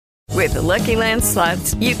With the Lucky Land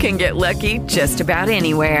Slots, you can get lucky just about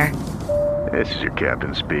anywhere. This is your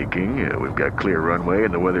captain speaking. We've got clear runway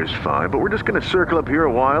and the weather's fine, but we're just going to circle up here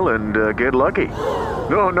a while and get lucky.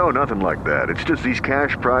 No, nothing like that. It's just these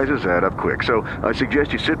cash prizes add up quick. So I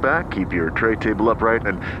suggest you sit back, keep your tray table upright,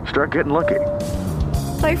 and start getting lucky.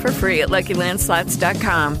 Play for free at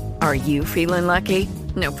LuckyLandSlots.com. Are you feeling lucky?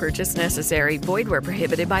 No purchase necessary. Void where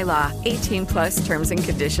prohibited by law. 18 plus terms and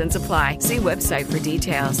conditions apply. See website for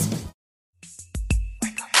details.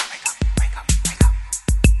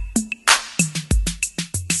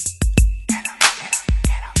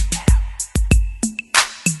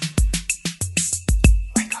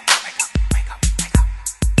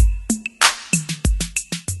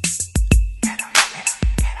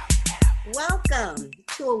 Welcome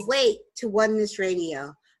to Awake to Oneness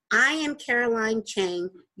Radio. I am Caroline Chang,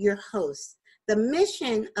 your host. The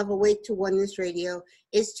mission of Awake to Oneness Radio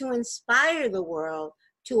is to inspire the world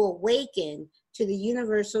to awaken to the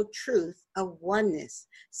universal truth of oneness.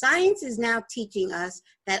 Science is now teaching us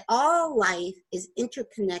that all life is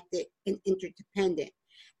interconnected and interdependent.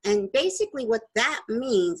 And basically what that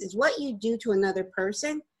means is what you do to another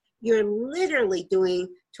person, you're literally doing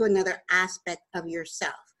to another aspect of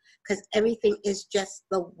yourself, because everything is just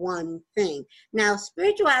the one thing. Now,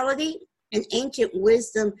 spirituality and ancient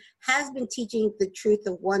wisdom has been teaching the truth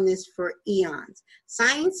of oneness for eons.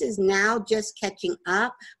 Science is now just catching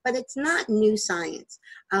up, but it's not new science.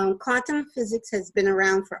 Quantum physics has been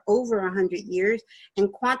around for over 100 years,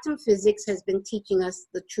 and quantum physics has been teaching us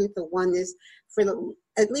the truth of oneness for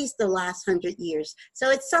at least the last 100 years.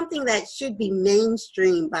 So it's something that should be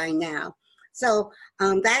mainstream by now. So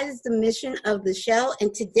that is the mission of the show.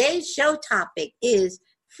 And today's show topic is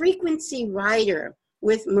Frequency Rider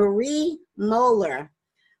with Marie Mohler.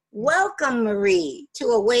 Welcome, Marie, to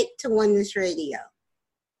Awake to Oneness Radio.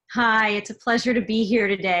 Hi, it's a pleasure to be here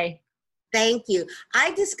today. Thank you.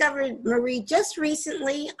 I discovered Marie just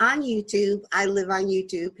recently on YouTube. I live on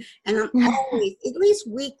YouTube, and I'm always, at least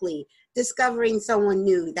weekly, discovering someone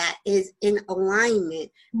new that is in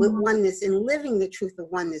alignment with oneness and living the truth of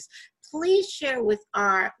oneness. Please share with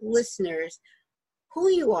our listeners who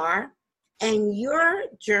you are and your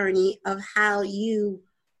journey of how you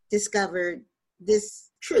discovered this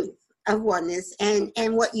truth of oneness and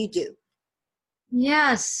what you do.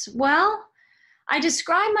 Yes, well, I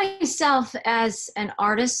describe myself as an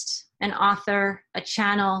artist, an author, a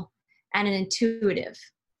channel, and an intuitive.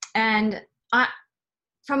 And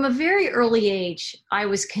from a very early age, I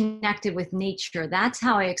was connected with nature. That's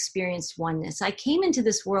how I experienced oneness. I came into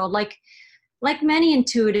this world like many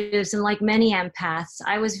intuitives and like many empaths.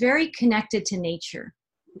 I was very connected to nature.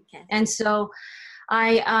 Okay. And so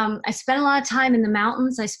I spent a lot of time in the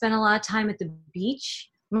mountains. I spent a lot of time at the beach.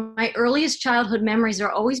 My earliest childhood memories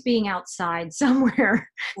are always being outside somewhere.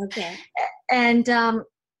 Okay. And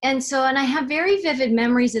I have very vivid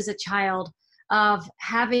memories as a child of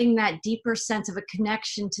having that deeper sense of a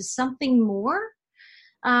connection to something more.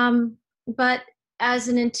 But as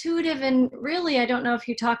an intuitive, and really, I don't know if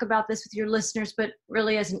you talk about this with your listeners, but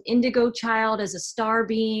really as an indigo child, as a star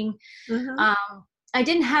being, I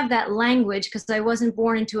didn't have that language because I wasn't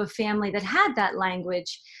born into a family that had that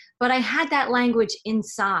language, but I had that language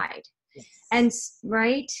inside. Yes. And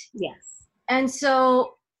right? Yes. And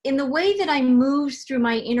so in the way that I moved through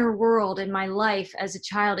my inner world in my life as a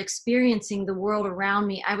child, experiencing the world around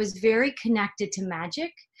me, I was very connected to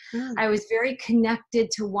magic. I was very connected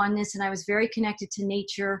to oneness, and I was very connected to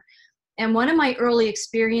nature. And one of my early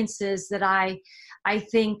experiences that I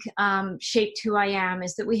think shaped who I am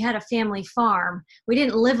is that we had a family farm. We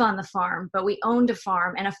didn't live on the farm, but we owned a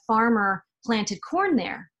farm, and a farmer planted corn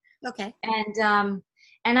there. Okay.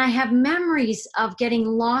 And I have memories of getting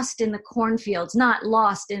lost in the cornfields, not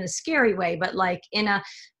lost in a scary way, but like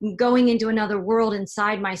going into another world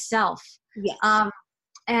inside myself. Yes.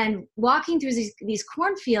 And walking through these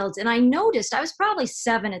cornfields. And I noticed, I was probably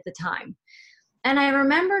 7 at the time. And I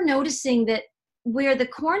remember noticing that where the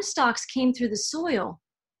corn stalks came through the soil,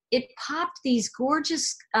 it popped these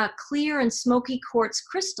gorgeous, clear and smoky quartz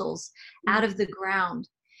crystals out of the ground.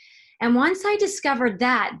 And once I discovered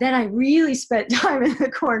that, then I really spent time in the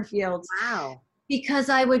cornfields. Wow. Because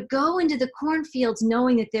I would go into the cornfields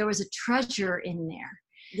knowing that there was a treasure in there.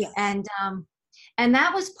 Yes. And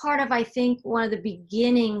that was part of, I think, one of the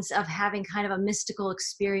beginnings of having kind of a mystical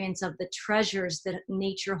experience of the treasures that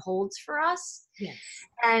nature holds for us. Yes.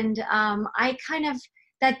 And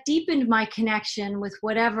that deepened my connection with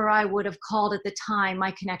whatever I would have called at the time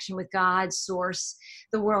my connection with God, source,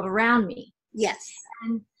 the world around me. Yes.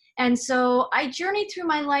 And so I journeyed through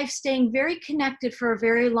my life staying very connected for a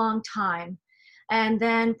very long time And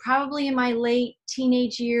then probably in my late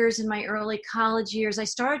teenage years and my early college years, I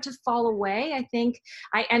started to fall away. I think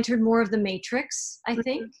I entered more of the matrix, I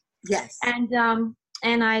think. Yes. And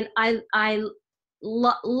I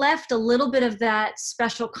left a little bit of that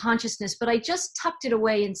special consciousness, but I just tucked it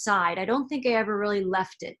away inside. I don't think I ever really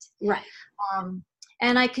left it. Right.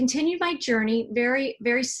 And I continued my journey, very,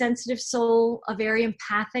 very sensitive soul, a very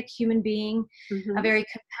empathic human being, a very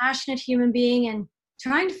compassionate human being, and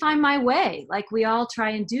trying to find my way like we all try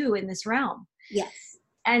and do in this realm. Yes.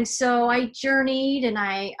 And so I journeyed, and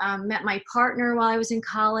I met my partner while I was in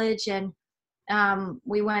college, and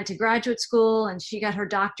we went to graduate school, and she got her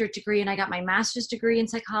doctorate degree and I got my master's degree in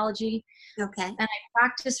psychology. Okay. And I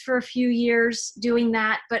practiced for a few years doing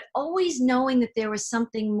that, but always knowing that there was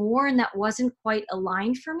something more and that wasn't quite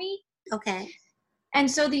aligned for me. Okay. And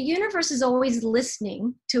so the universe is always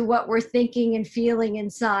listening to what we're thinking and feeling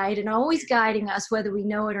inside and always guiding us whether we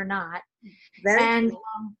know it or not. And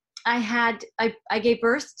I gave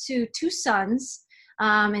birth to 2 sons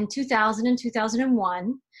in 2000 and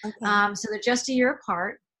 2001. Okay. So they're just a year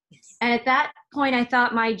apart. Yes. And at that point, I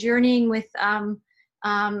thought my journeying with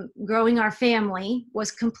growing our family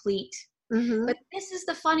was complete. But this is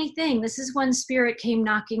the funny thing. This is when spirit came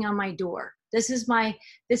knocking on my door. This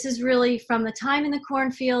is really from the time in the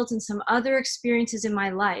cornfields and some other experiences in my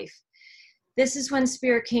life. This is when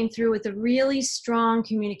spirit came through with a really strong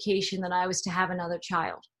communication that I was to have another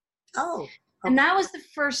child. Oh. Okay. And that was the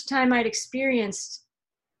first time I'd experienced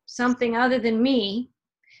something other than me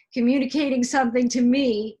communicating something to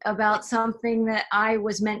me about something that I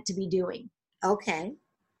was meant to be doing. Okay.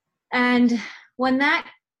 And when that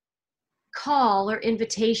call or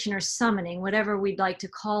invitation or summoning, whatever we'd like to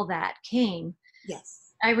call that, came,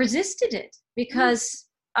 Yes. I resisted it because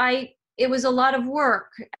it was a lot of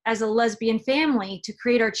work as a lesbian family to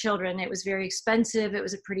create our children. It was very expensive. It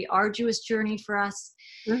was a pretty arduous journey for us.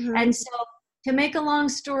 And so to make a long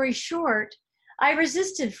story short, I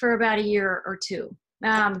resisted for about a year or two,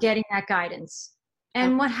 getting that guidance.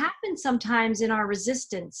 And what happens sometimes in our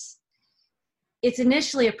resistance, it's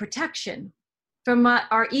initially a protection from what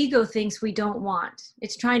our ego thinks we don't want.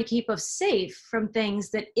 It's trying to keep us safe from things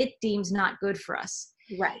that it deems not good for us.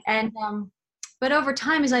 Right. And but over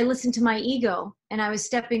time, as I listened to my ego and I was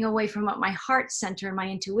stepping away from what my heart center and my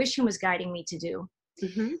intuition was guiding me to do, I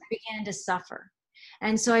began to suffer.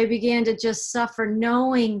 And so I began to just suffer,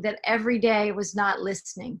 knowing that every day was not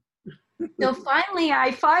listening. So finally,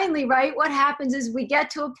 right, what happens is we get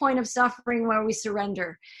to a point of suffering where we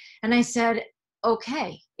surrender. And I said,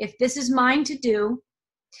 okay, if this is mine to do,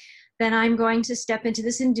 then I'm going to step into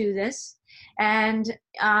this and do this. And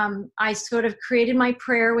I sort of created my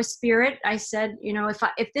prayer with spirit. I said,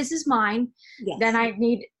 if this is mine, then I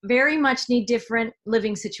very much need different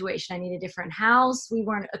living situation. I need a different house. We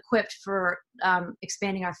weren't equipped for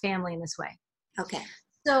expanding our family in this way. Okay.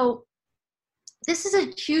 So this is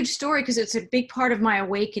a huge story because it's a big part of my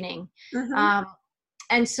awakening.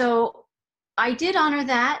 And so I did honor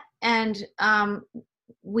that. And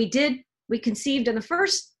we conceived in the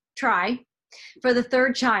first try for the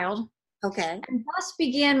 3rd child. Okay. And thus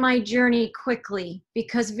began my journey quickly,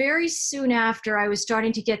 because very soon after I was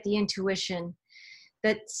starting to get the intuition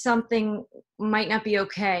that something might not be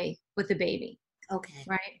okay with the baby. Okay.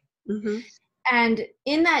 Right? And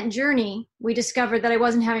in that journey, we discovered that I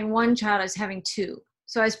wasn't having 1 child, I was having 2.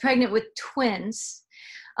 So I was pregnant with twins.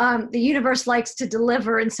 The universe likes to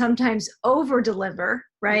deliver and sometimes over-deliver,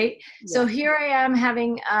 right? Yeah. So here I am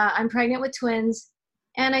I'm pregnant with twins.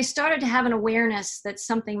 And I started to have an awareness that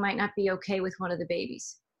something might not be okay with one of the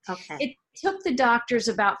babies. Okay. It took the doctors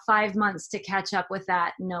about 5 months to catch up with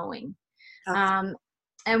that knowing. Okay.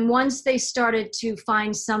 And once they started to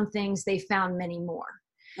find some things, they found many more.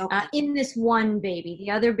 Okay. In this one baby.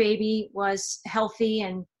 The other baby was healthy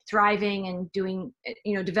and thriving and doing,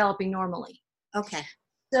 developing normally. Okay.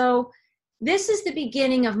 So this is the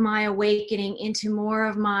beginning of my awakening into more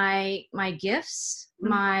of my gifts,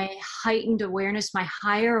 my heightened awareness, my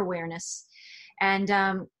higher awareness, and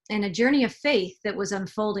a journey of faith that was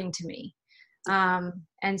unfolding to me.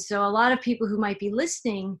 And so a lot of people who might be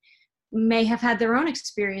listening may have had their own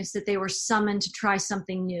experience that they were summoned to try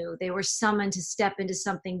something new. They were summoned to step into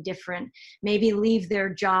something different, maybe leave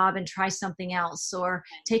their job and try something else, or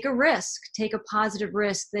take a positive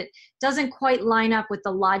risk that doesn't quite line up with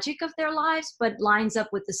the logic of their lives, but lines up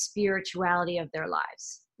with the spirituality of their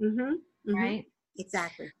lives. Right?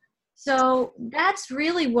 Exactly. So that's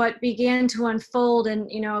really what began to unfold.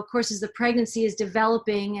 And, of course, as the pregnancy is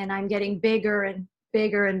developing and I'm getting bigger and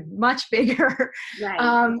much bigger,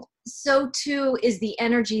 right. So too is the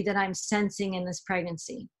energy that I'm sensing in this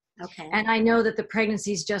pregnancy. Okay. And I know that the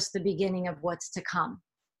pregnancy is just the beginning of what's to come.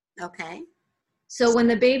 Okay. So when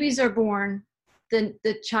the babies are born, the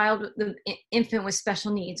infant with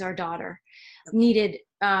special needs, our daughter, needed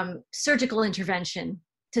surgical intervention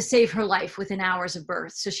to save her life within hours of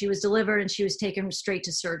birth. So she was delivered and she was taken straight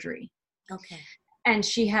to surgery. Okay. And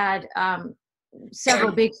she had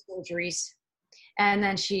several big surgeries, and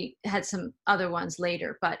then she had some other ones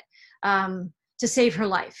later, but to save her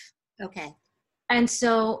life. Okay. And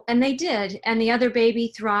they did, and the other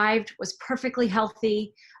baby thrived, was perfectly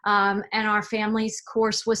healthy, and our family's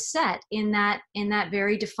course was set in that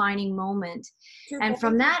very defining moment. And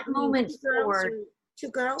from that moment forward, two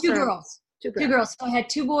girls. Two girls. So I had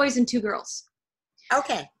 2 boys and 2 girls.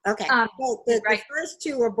 Okay. Well, the first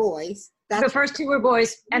 2 were boys. The first 2 were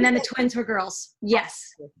boys, and then the twins were girls. Yes.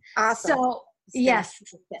 Awesome. So yes.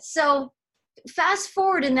 So fast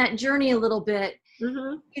forward in that journey a little bit.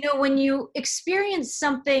 Mm-hmm. When you experience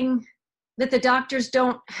something that the doctors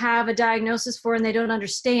don't have a diagnosis for and they don't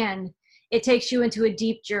understand, it takes you into a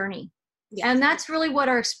deep journey. Yes. And that's really what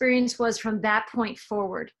our experience was from that point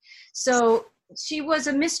forward. So she was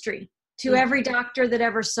a mystery to every doctor that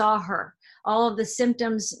ever saw her. All of the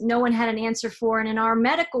symptoms no one had an answer for. And in our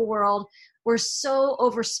medical world, we're so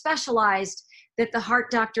over-specialized that the heart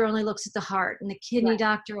doctor only looks at the heart and the kidney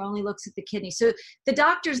doctor only looks at the kidney. So the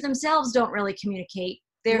doctors themselves don't really communicate.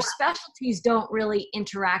 Their specialties don't really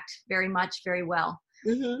interact very well.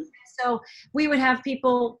 Mm-hmm. So we would have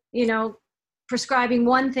people, prescribing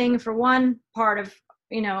one thing for one part of,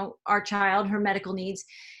 our child, her medical needs,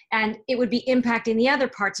 and it would be impacting the other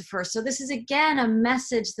parts of her. So this is, again, a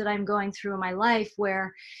message that I'm going through in my life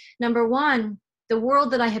where, number one, the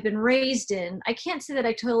world that I have been raised in, I can't say that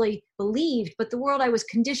I totally believed, but the world I was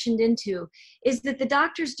conditioned into is that the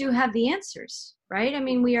doctors do have the answers, right? I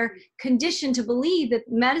mean, we are conditioned to believe that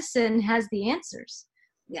medicine has the answers.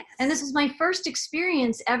 Yes. And this was my first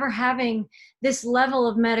experience ever having this level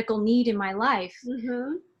of medical need in my life.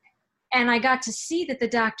 Mm-hmm. And I got to see that the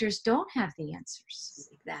doctors don't have the answers.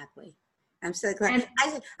 Exactly. I'm so glad.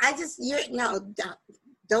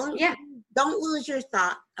 Don't lose your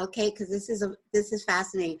thought, okay? Because this is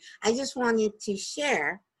fascinating. I just wanted to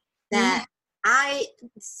share that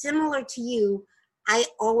similar to you, I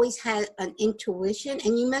always had an intuition.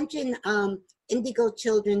 And you mentioned indigo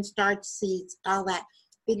children, star seeds, all that.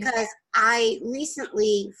 Because I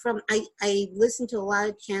recently, I listened to a lot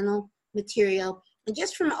of channel material, and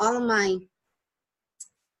just from all of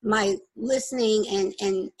my listening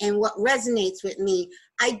and what resonates with me,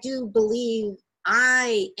 I do believe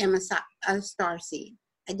I am a star seed.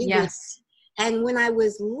 I do. Yes. And when I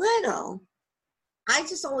was little, I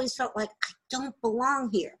just always felt like I don't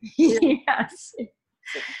belong here. Yes.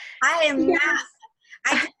 I am not.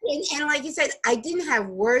 And like you said, I didn't have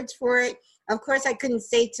words for it. Of course, I couldn't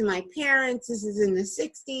say to my parents, this is in the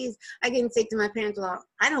 60s. I couldn't say to my parents, well,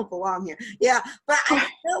 I don't belong here. Yeah, but I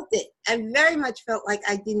felt it. I very much felt like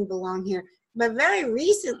I didn't belong here. But very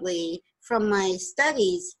recently, from my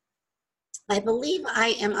studies, I believe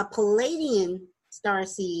I am a Palladian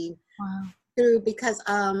starseed because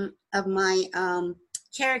of my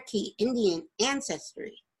Cherokee Indian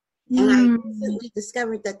ancestry. And I recently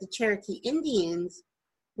discovered that the Cherokee Indians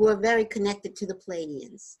were very connected to the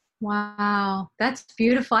Palladians. Wow, that's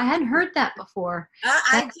beautiful. I hadn't heard that before.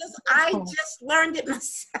 I just learned it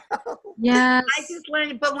myself. Yes. I just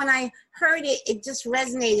learned it, but when I heard it, it just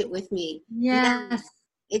resonated with me. Yes.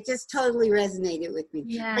 It just totally resonated with me.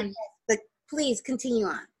 Yeah. But please continue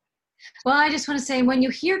on. Well, I just want to say, when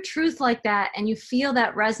you hear truth like that and you feel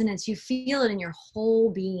that resonance, you feel it in your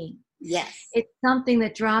whole being. Yes. It's something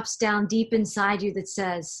that drops down deep inside you that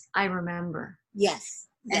says, I remember. Yes.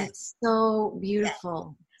 And it's so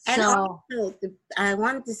beautiful. Yes. And also, I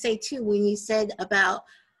wanted to say too, when you said about,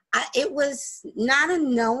 it was not a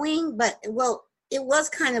knowing, but it was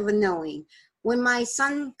kind of a knowing. When my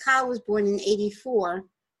son Kyle was born in '84,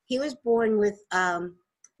 he was born with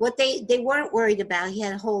what they weren't worried about. He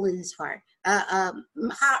had a hole in his heart,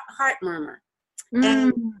 heart murmur,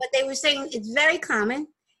 but they were saying it's very common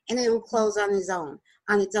and it will close on its own.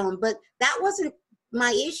 But that wasn't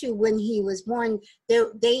my issue when he was born.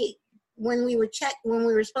 When we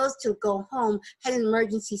were supposed to go home, had an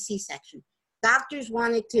emergency C-section. Doctors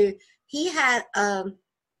wanted to, he had a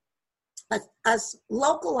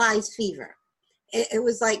localized fever. It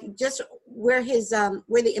was like just where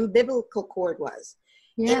where the umbilical cord was.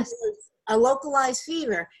 Yes. It was a localized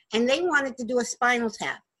fever, and they wanted to do a spinal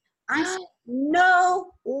tap. I said,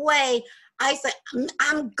 no way. I said,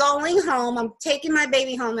 I'm going home. I'm taking my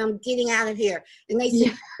baby home. I'm getting out of here. And they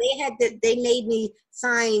said they made me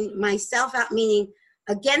sign myself out, meaning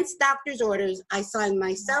against doctor's orders. I signed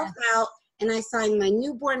myself out and I signed my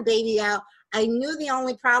newborn baby out. I knew the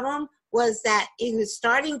only problem was that he was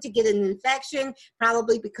starting to get an infection,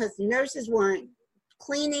 probably because the nurses weren't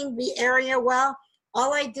cleaning the area well.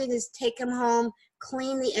 All I did is take him home,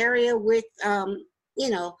 clean the area with,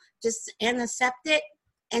 just antiseptic,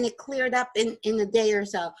 and it cleared up in a day or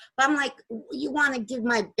so. But I'm like, you want to give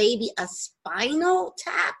my baby a spinal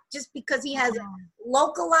tap just because he has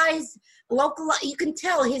localized, you can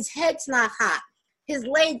tell his head's not hot. His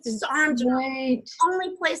legs, his arms, right. The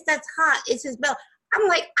only place that's hot is his belly. I'm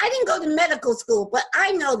like, I didn't go to medical school, but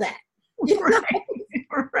I know that.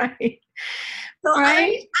 Right. So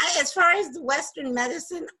right. I, as far as the Western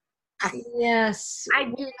medicine, I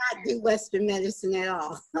do not do Western medicine at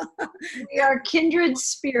all. We are kindred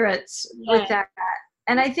spirits with that.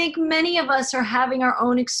 And I think many of us are having our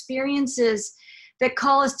own experiences that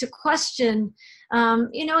call us to question,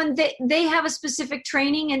 and they have a specific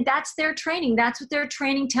training, and that's their training. That's what their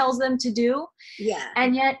training tells them to do. Yeah.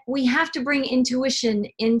 And yet we have to bring intuition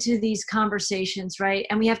into these conversations, right?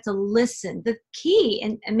 And we have to listen. The key,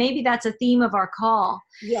 and maybe that's a theme of our call,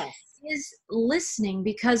 yes, is listening,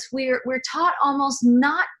 because we're taught almost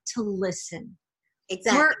not to listen.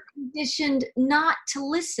 Exactly. We're conditioned not to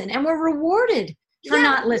listen, and we're rewarded for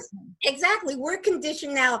not listening. Exactly. We're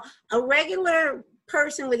conditioned now. A regular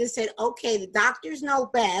person would have said, okay, the doctors know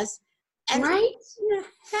best. And right?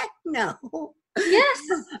 Heck no. Yes.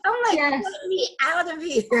 I'm like, get me out of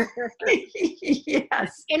here.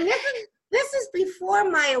 Yes. And this is before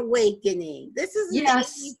my awakening. This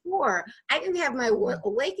is before. I didn't have my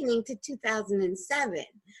awakening to 2007.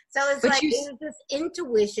 So it's it was just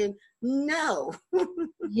intuition. No.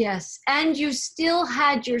 Yes. And you still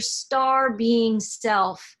had your star being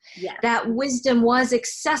self. Yes. That wisdom was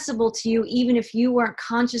accessible to you, even if you weren't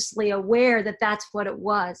consciously aware that that's what it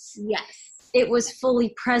was. Yes. It was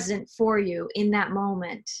fully present for you in that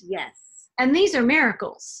moment. Yes. And these are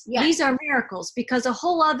miracles. Yes. These are miracles, because a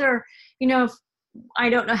whole other, I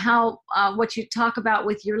don't know how, what you talk about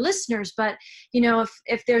with your listeners, but,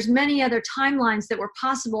 if there's many other timelines that were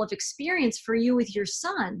possible of experience for you with your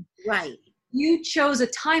son. Right. You chose a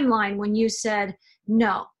timeline when you said,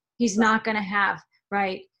 no, he's not going to have,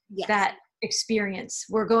 that experience.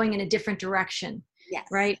 We're going in a different direction. Yes.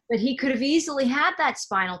 Right. But he could have easily had that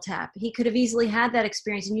spinal tap. He could have easily had that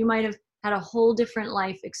experience, and you might have had a whole different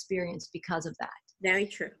life experience because of that. Very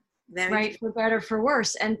true. Very right. true. For better, for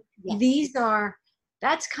worse. And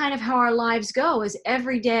that's kind of how our lives go, is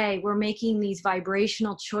every day we're making these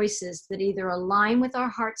vibrational choices that either align with our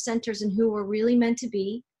heart centers and who we're really meant to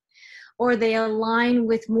be, or they align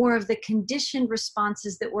with more of the conditioned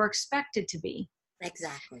responses that we're expected to be.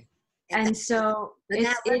 Exactly. And so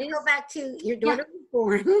let's go back to your daughter was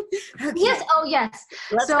born. Okay. Yes. Oh, yes.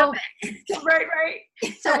 Let's go back. Right.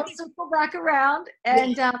 So let's circle back around.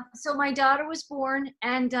 And so my daughter was born,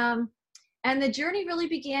 and the journey really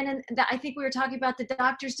began. And I think we were talking about the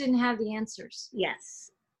doctors didn't have the answers.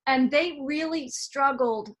 Yes. And they really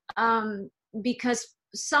struggled because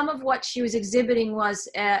some of what she was exhibiting was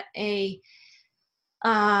I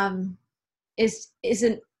don't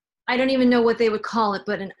even know what they would call it,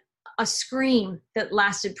 but a scream that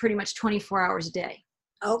lasted pretty much 24 hours a day.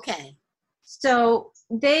 Okay. So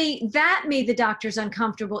that made the doctors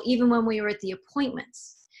uncomfortable even when we were at the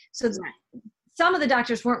appointments. So some of the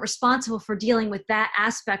doctors weren't responsible for dealing with that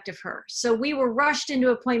aspect of her. So we were rushed into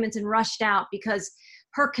appointments and rushed out because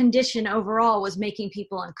her condition overall was making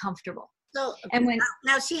people uncomfortable. So and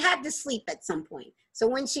now she had to sleep at some point. So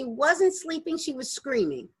when she wasn't sleeping, she was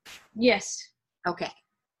screaming. Yes. Okay.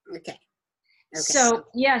 So,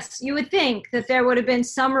 yes, you would think that there would have been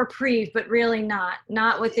some reprieve, but really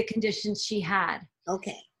not with the conditions she had.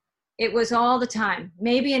 Okay. It was all the time,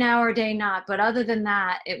 maybe an hour a day, not, but other than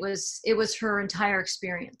that, it was her entire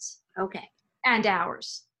experience. Okay. And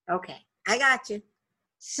hours. Okay. I got you.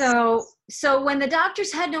 So when the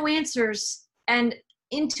doctors had no answers and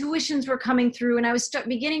intuitions were coming through, and I was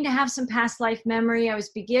beginning to have some past life memory, I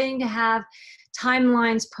was beginning to have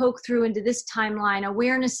timelines poke through into this timeline,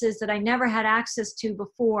 awarenesses that I never had access to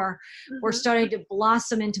before were starting to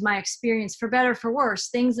blossom into my experience, for better, for worse.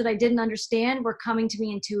 Things that I didn't understand were coming to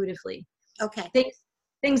me intuitively. Okay.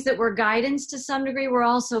 Things that were guidance to some degree were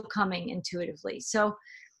also coming intuitively. So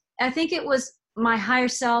I think it was my higher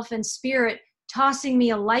self and spirit tossing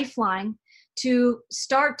me a lifeline to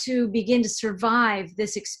start to begin to survive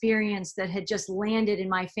this experience that had just landed in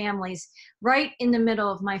my family's, right in the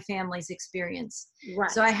middle of my family's experience.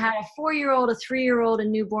 Right. So I had a 4-year-old, a 3-year-old,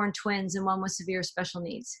 and newborn twins, and one with severe special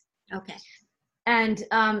needs. Okay. And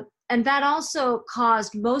that also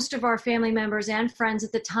caused most of our family members and friends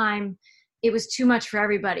at the time it was too much for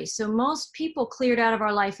everybody. So most people cleared out of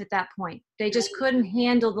our life at that point. They just couldn't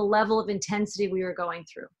handle the level of intensity we were going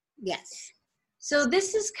through. Yes. So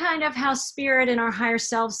this is kind of how spirit and our higher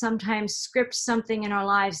selves sometimes script something in our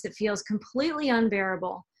lives that feels completely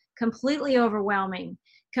unbearable, completely overwhelming,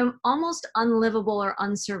 almost unlivable or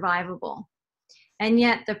unsurvivable. And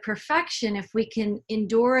yet the perfection, if we can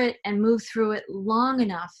endure it and move through it long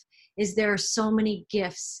enough, is there are so many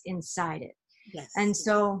gifts inside it. Yes. And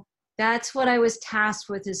so that's what I was tasked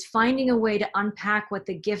with, is finding a way to unpack what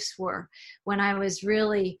the gifts were when I was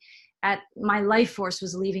really my life force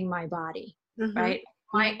was leaving my body, right?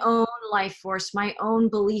 My own life force, my own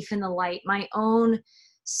belief in the light, my own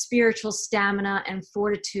spiritual stamina and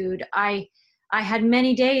fortitude. I had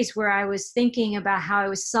many days where I was thinking about how I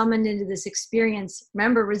was summoned into this experience.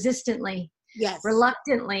 Remember, resistantly,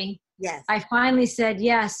 reluctantly. Yes. I finally said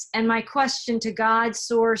yes. And my question to God,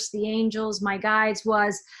 source, the angels, my guides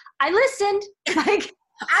was, I listened. Like,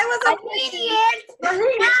 I was obedient.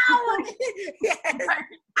 Yes.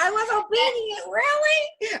 I was obedient. Really?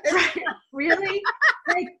 Right. Really?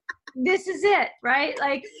 Like, this is it, right?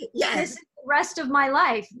 Like, this is the rest of my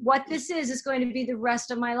life. What this is going to be the rest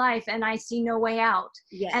of my life. And I see no way out.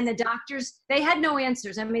 Yes. And the doctors, they had no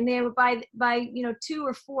answers. I mean, they were by 2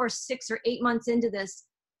 or 4, 6 or 8 months into this,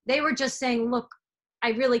 they were just saying, look, I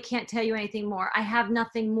really can't tell you anything more. I have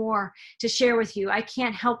nothing more to share with you. I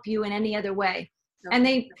can't help you in any other way. Okay. And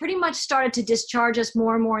they pretty much started to discharge us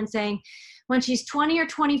more and more and saying, when she's 20 or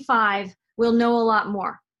 25, we'll know a lot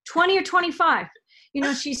more. 20 or 25.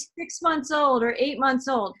 She's 6 months old or 8 months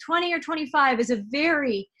old. 20 or 25 is a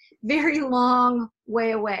very, very long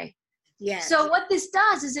way away. Yes. So what this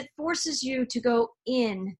does is it forces you to go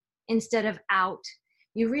in instead of out.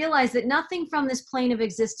 You realize that nothing from this plane of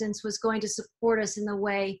existence was going to support us in the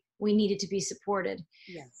way we needed to be supported.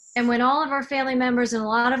 Yes. And when all of our family members and a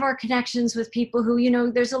lot of our connections with people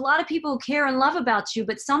who, there's a lot of people who care and love about you,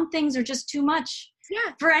 but some things are just too much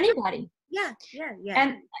for anybody. Yeah.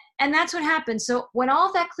 And that's what happened. So when all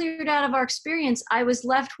of that cleared out of our experience, I was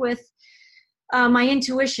left with my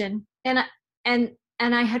intuition, and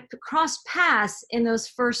I had crossed paths in those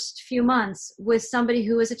first few months with somebody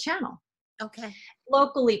who was a channel. Okay.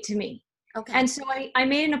 Locally to me. Okay. And so I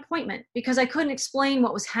made an appointment because I couldn't explain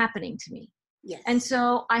what was happening to me. Yes. And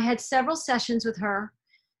so I had several sessions with her,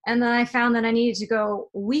 and then I found that I needed to go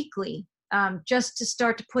weekly just to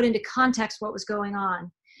start to put into context what was going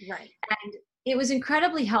on. Right. And it was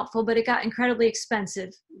incredibly helpful, but it got incredibly expensive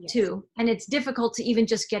too. And it's difficult to even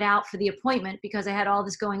just get out for the appointment because I had all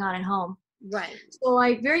this going on at home. Right. So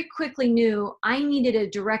I very quickly knew I needed a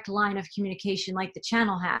direct line of communication like the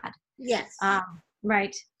channel had. Yes.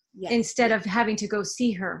 Right. Yes. Instead of having to go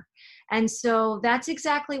see her. And so that's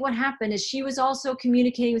exactly what happened, is she was also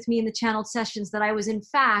communicating with me in the channeled sessions that I was, in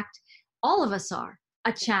fact, all of us are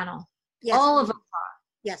a channel. Yes, all of us are.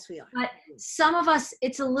 Yes, we are. But some of us,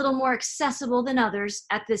 it's a little more accessible than others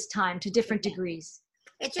at this time to different degrees.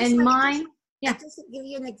 It's just just to give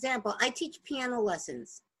you an example, I teach piano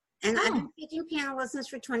lessons. And I've been teaching piano lessons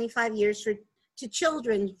for 25 years to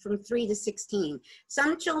children from 3 to 16.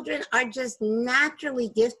 Some children are just naturally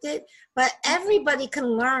gifted, but everybody can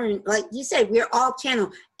learn. Like you said, we're all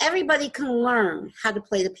channel. Everybody can learn how to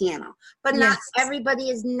play the piano, but not everybody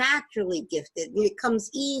is naturally gifted. It comes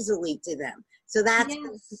easily to them. So that's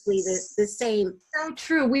basically the same. So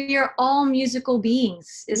true. We are all musical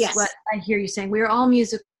beings, is what I hear you saying. We are all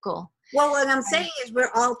musical. Well, what I'm saying is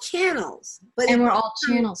we're all channels. And we're all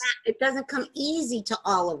channels. It doesn't come easy to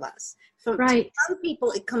all of us. To some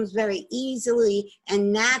people, it comes very easily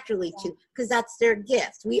and naturally because that's their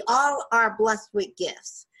gift. We all are blessed with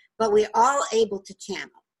gifts, but we're all able to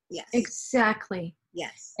channel. Yes. Exactly.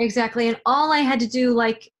 Yes. Exactly. And all I had to do,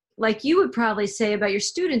 like you would probably say about your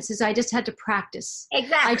students, is I just had to practice.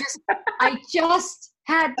 Exactly. I just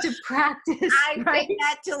had to practice. I did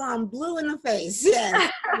that till I'm blue in the face.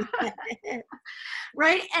 Yes.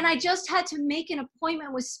 Right. And I just had to make an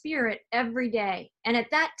appointment with spirit every day. And at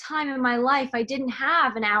that time in my life, I didn't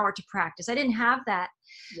have an hour to practice. I didn't have that.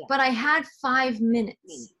 Yes. But I had 5 minutes.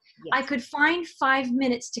 Yes. I could find 5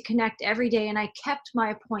 minutes to connect every day, and I kept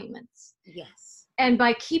my appointments. Yes. And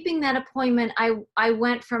by keeping that appointment, I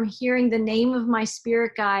went from hearing the name of my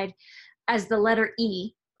spirit guide as the letter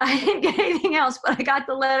E. I didn't get anything else, but I got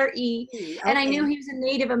the letter E. Okay. And I knew he was a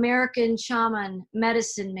Native American shaman,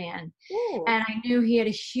 medicine man. Ooh. And I knew he had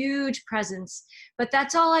a huge presence. But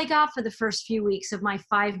that's all I got for the first few weeks of my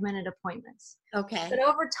 5-minute appointments. Okay. But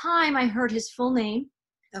over time, I heard his full name,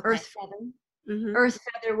 Earth Feather. Mm-hmm. Earth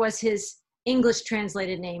Feather was his English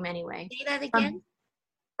translated name anyway. Say that again.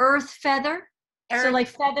 Earth Feather. So like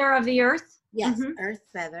feather of the earth. Yes, earth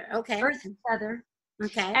feather. Okay. Earth feather.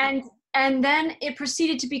 Okay. And then it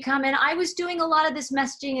proceeded to become, and I was doing a lot of this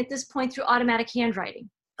messaging at this point through automatic handwriting.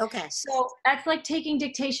 Okay. So that's like taking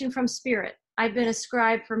dictation from spirit. I've been a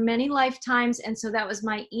scribe for many lifetimes, and so that was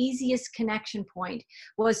my easiest connection point,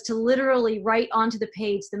 was to literally write onto the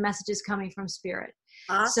page the messages coming from spirit.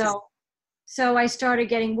 Awesome. So I started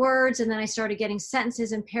getting words, and then I started getting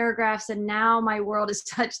sentences and paragraphs, and now my world is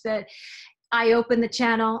such that I open the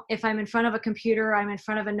channel. If I'm in front of a computer, I'm in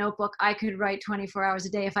front of a notebook, I could write 24 hours a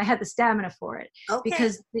day if I had the stamina for it. Okay.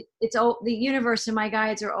 Because the universe and my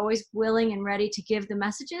guides are always willing and ready to give the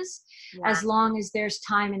messages, as long as there's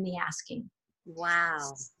time in the asking.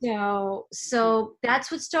 Wow. So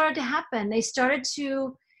that's what started to happen. They started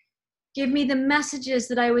to give me the messages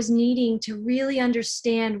that I was needing to really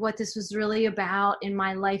understand what this was really about in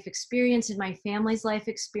my life experience, in my family's life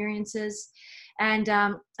experiences. And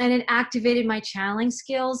it activated my channeling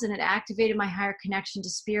skills, and it activated my higher connection to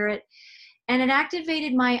spirit. And it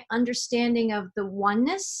activated my understanding of the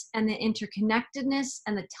oneness and the interconnectedness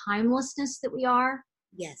and the timelessness that we are.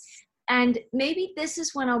 Yes. And maybe this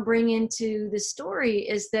is when I'll bring into the story,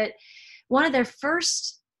 is that one of their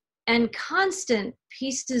first and constant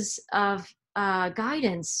pieces of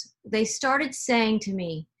guidance, they started saying to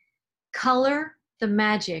me, color the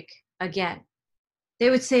magic again. They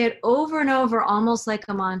would say it over and over, almost like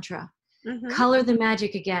a mantra. Color the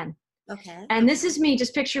magic again. Okay. And this is me,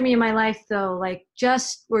 just picture me in my life though, like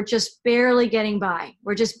we're just barely getting by.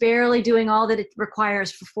 We're just barely doing all that it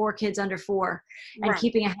requires for 4 kids under 4 and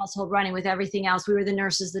keeping a household running with everything else. We were the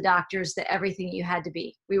nurses, the doctors, the everything you had to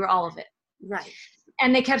be. We were all of it. Right.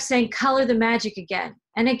 And they kept saying, color the magic again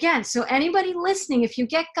and again. So anybody listening, if you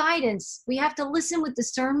get guidance, we have to listen with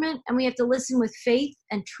discernment, and we have to listen with faith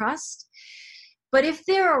and trust. But if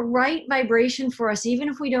they're a right vibration for us, even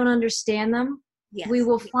if we don't understand them, we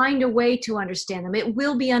will find a way to understand them. It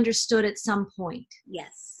will be understood at some point.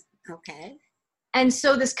 Yes. Okay. And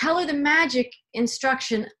so this color the magic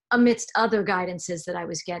instruction, amidst other guidances that I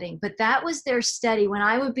was getting, but that was their steady. When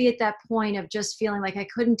I would be at that point of just feeling like I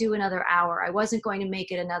couldn't do another hour, I wasn't going to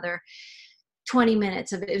make it another 20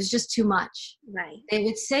 minutes of it. It was just too much. Right. They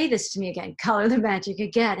would say this to me again, color the magic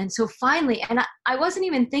again. And so finally, and I wasn't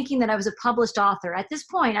even thinking that I was a published author. At this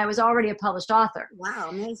point, I was already a published author. Wow,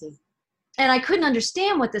 amazing. And I couldn't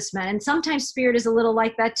understand what this meant. And sometimes spirit is a little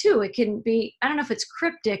like that too. It can be, I don't know if it's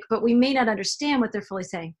cryptic, but we may not understand what they're fully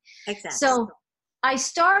saying. Exactly. So I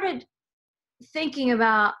started thinking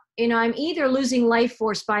about, I'm either losing life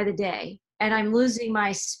force by the day, and I'm losing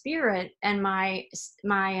my spirit and my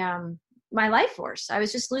life force. I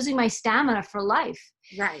was just losing my stamina for life.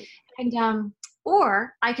 Right. And,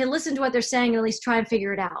 or I can listen to what they're saying and at least try and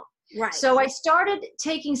figure it out. Right. So I started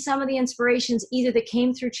taking some of the inspirations either that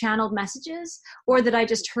came through channeled messages or that I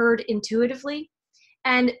just heard intuitively,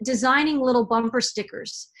 and designing little bumper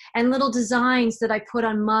stickers and little designs that I put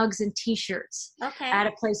on mugs and t-shirts at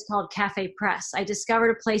a place called Cafe Press. I discovered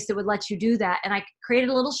a place that would let you do that. And I created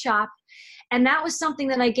a little shop. And that was something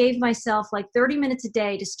that I gave myself like 30 minutes a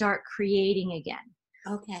day to start creating again.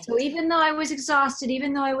 Okay. So even though I was exhausted,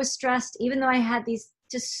 even though I was stressed, even though I had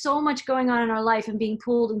just so much going on in our life and being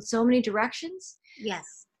pulled in so many directions.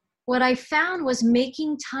 Yes. What I found was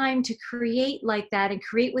making time to create like that and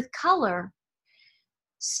create with color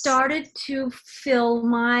started to fill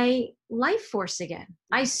my life force again.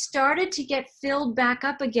 I started to get filled back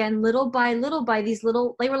up again, little by these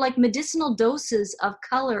little, they were like medicinal doses of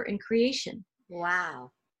color and creation.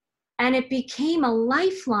 Wow. And it became a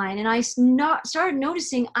lifeline. And I started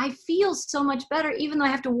noticing I feel so much better, even though I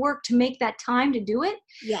have to work to make that time to do it.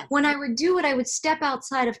 Yes. When I would do it, I would step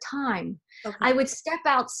outside of time. Okay. I would step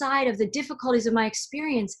outside of the difficulties of my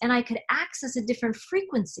experience, and I could access a different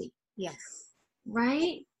frequency. Yes.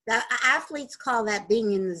 Right? The athletes call that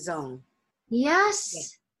being in the zone.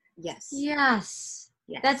 Yes. Yes. Yes.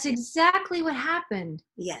 Yes. That's exactly what happened.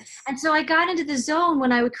 Yes. And so I got into the zone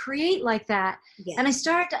when I would create like that. Yes. And I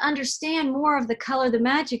started to understand more of the color, the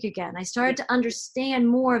magic again. I started to understand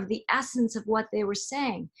more of the essence of what they were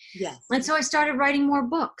saying. Yes. And so I started writing more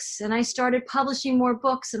books, and I started publishing more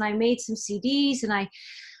books, and I made some CDs, and I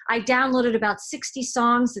downloaded about 60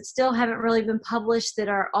 songs that still haven't really been published that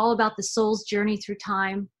are all about the soul's journey through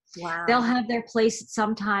time. Wow. They'll have their place at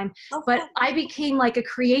some time. Okay. But I became like a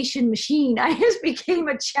creation machine. I just became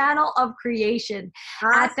a channel of creation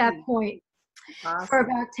at that point for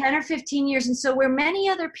about 10 or 15 years. And so where many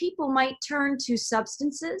other people might turn to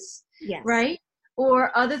substances, yes. right,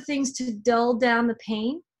 or other things to dull down the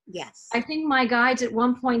pain, yes. I think my guides at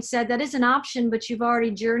one point said that is an option, but you've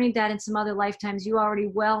already journeyed that in some other lifetimes. You already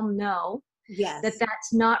well know Yes.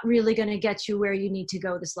 that's not really going to get you where you need to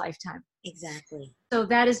go this lifetime. Exactly. So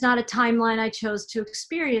that is not a timeline I chose to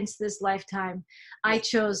experience this lifetime. I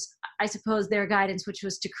chose, I suppose, their guidance, which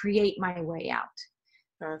was to create my way out.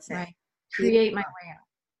 Perfect. Right? Create my way out.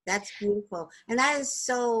 That's beautiful. And that is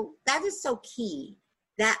so key,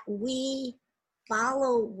 that we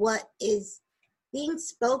follow what is being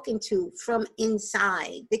spoken to from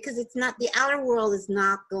inside, because it's not, the outer world is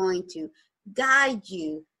not going to guide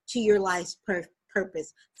you to your life's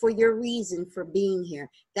purpose, for your reason for being here.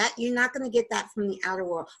 That you're not going to get that from the outer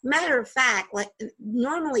world. Matter of fact, like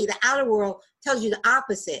normally the outer world tells you the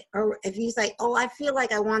opposite. Or if you say, oh, I feel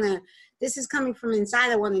like I want to, this is coming from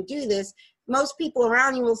inside, I want to do this, most people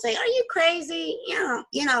around you will say, are you crazy?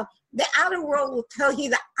 You know, the outer world will tell you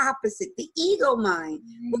the opposite. The ego mind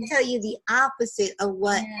will tell you the opposite of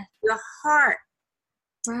what your heart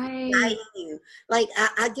guiding you. Like,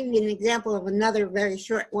 I'll give you an example of another very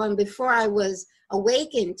short one. Before I was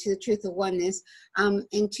awakened to the truth of oneness,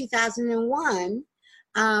 in 2001,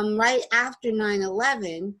 right after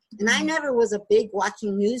 9/11, and I never was a big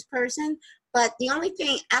watching news person, but the only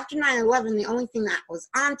thing, after 9/11, the only thing that was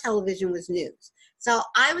on television was news. So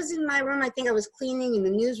I was in my room, I think I was cleaning, and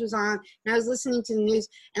the news was on, and I was listening to the news,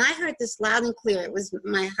 and I heard this loud and clear. It was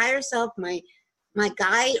my higher self, my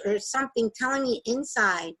guide or something telling me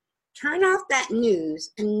inside, turn off that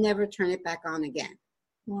news and never turn it back on again.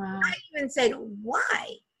 Wow. I even said,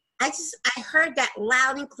 why? I heard that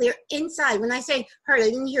loud and clear inside. When I say heard, I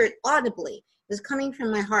didn't hear it audibly. It was coming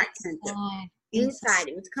from my heart center. Inside,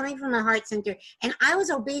 it was coming from my heart center, and I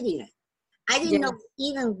was obedient. I didn't know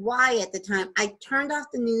even why at the time. I turned off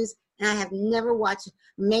the news, and I have never watched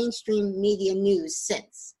mainstream media news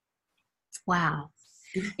since. Wow.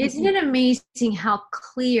 Isn't it amazing how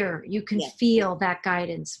clear you can feel that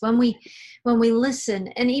guidance when we listen,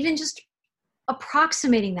 and even just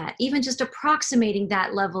approximating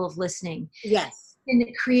that level of listening? Yes. And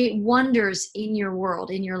create wonders in your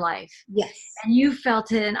world, in your life. Yes. And you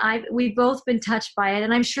felt it, and we've both been touched by it.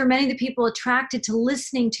 And I'm sure many of the people attracted to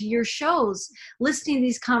listening to your shows, listening to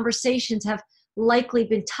these conversations, have likely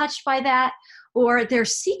been touched by that, or they're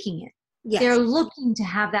seeking it. Yes. They're looking to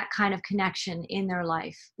have that kind of connection in their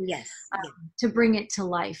life. Yes. To bring it to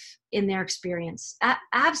life in their experience.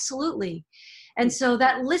 Absolutely. And so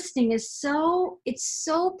that listening is it's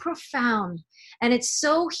so profound, and it's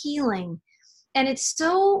so healing. And it's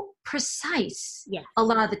so precise a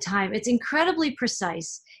lot of the time. It's incredibly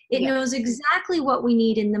precise. It knows exactly what we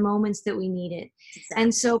need in the moments that we need it. Exactly.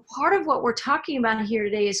 And so part of what we're talking about here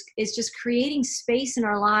today is just creating space in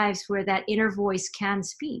our lives where that inner voice can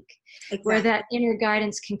speak, where that inner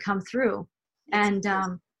guidance can come through.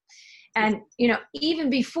 Exactly. And you know, even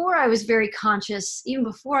before I was very conscious, even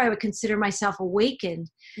before I would consider myself awakened,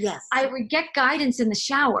 I would get guidance in the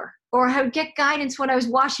shower. Or I would get guidance when I was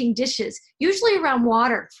washing dishes, usually around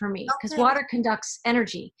water for me, because water conducts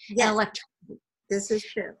energy and electricity. This is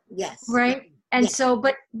true. Yes. Right. And so,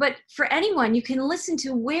 but for anyone, you can listen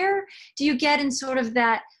to, where do you get in sort of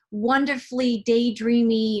that wonderfully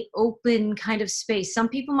daydreamy, open kind of space? Some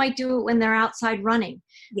people might do it when they're outside running,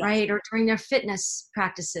 right? Or during their fitness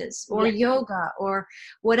practices, or yoga, or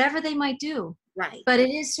whatever they might do. Right. But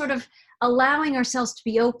it is sort of allowing ourselves to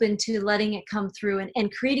be open to letting it come through,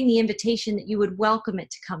 and creating the invitation that you would welcome it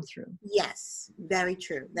to come through. Yes. Very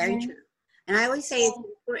true. Very true. And I always say it's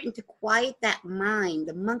important to quiet that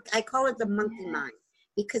mind, I call it the monkey mind,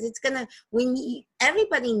 because it's going to,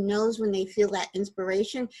 everybody knows when they feel that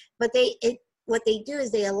inspiration, but what they do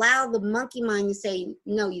is they allow the monkey mind to say,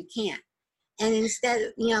 no, you can't. And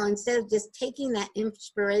instead of just taking that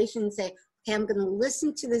inspiration and say, okay, I'm going to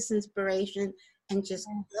listen to this inspiration and just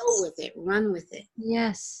go with it, run with it.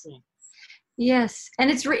 Yes. Yes.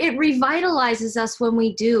 And it revitalizes us when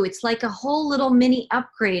we do. It's like a whole little mini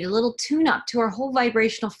upgrade, a little tune-up to our whole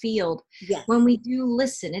vibrational field. Yes. When we do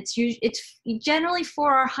listen, it's generally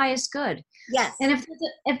for our highest good. Yes. And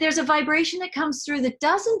if there's a vibration that comes through that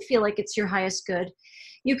doesn't feel like it's your highest good,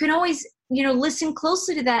 you can always, listen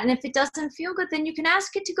closely to that. And if it doesn't feel good, then you can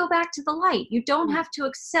ask it to go back to the light. You don't have to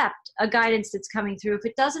accept a guidance that's coming through if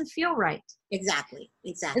it doesn't feel right. Exactly.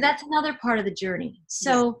 And that's another part of the journey.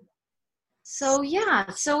 So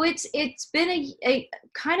it's been a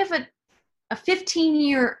kind of a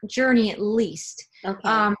 15-year journey at least.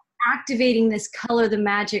 Okay. Activating this color, the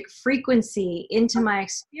magic frequency into my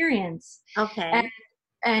experience. Okay.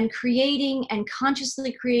 And creating, and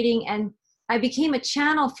consciously creating, and I became a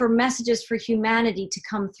channel for messages for humanity to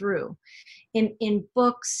come through in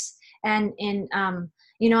books and in,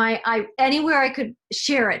 I anywhere I could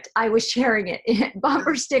share it, I was sharing it.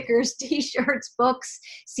 Bumper stickers, T-shirts, books,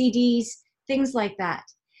 CDs, things like that.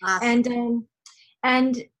 Awesome.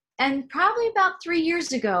 And probably about 3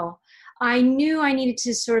 years ago, I knew I needed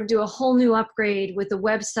to sort of do a whole new upgrade with a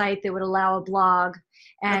website that would allow a blog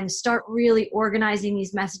and start really organizing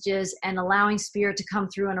these messages and allowing spirit to come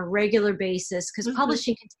through on a regular basis, because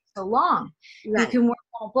publishing can take so long. Right. You can work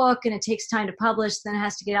on a book and it takes time to publish, then it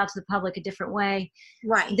has to get out to the public a different way.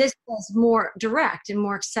 Right. This was more direct and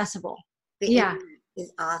more accessible. The internet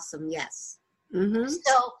is awesome. Yes.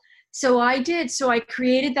 So I did. So I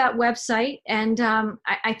created that website, and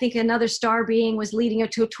I think another star being was leading a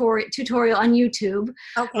tutorial on YouTube,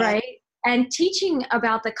 right? And teaching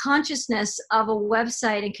about the consciousness of a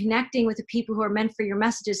website and connecting with the people who are meant for your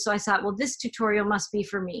messages. So I thought, well, this tutorial must be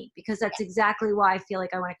for me, because that's exactly why I feel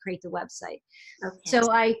like I want to create the website. So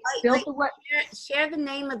I built the share the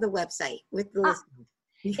name of the website with the listeners.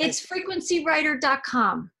 It's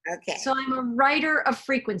frequencywriter.com. Okay. So I'm a writer of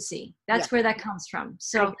frequency. That's where that comes from.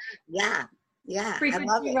 So yeah.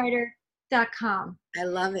 frequencywriter.com. I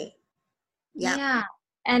love it. Yeah.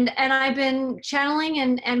 And I've been channeling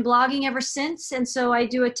and blogging ever since. And so I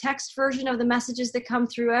do a text version of the messages that come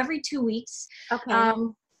through every 2 weeks.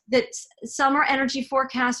 That some are energy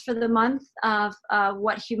forecasts for the month of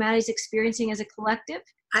what humanity's experiencing as a collective.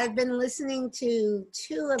 I've been listening to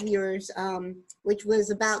 2 of yours, which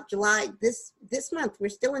was about July, this month. We're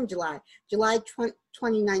still in July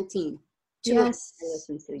 2019. Yes.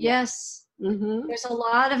 Yes. There's a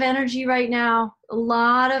lot of energy right now, a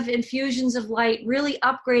lot of infusions of light, really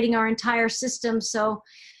upgrading our entire system. So,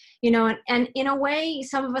 and in a way,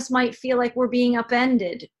 some of us might feel like we're being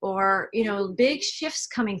upended, or, big shifts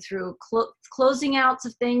coming through, closing outs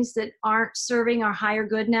of things that aren't serving our higher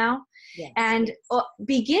good now. And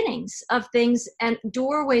beginnings of things and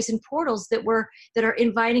doorways and portals that are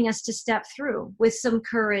inviting us to step through with some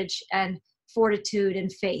courage and fortitude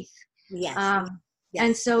and faith.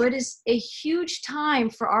 And so it is a huge time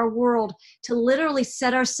for our world to literally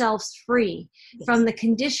set ourselves free from the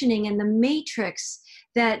conditioning and the matrix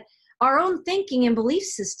that our own thinking and belief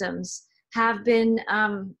systems have been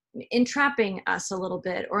entrapping us a little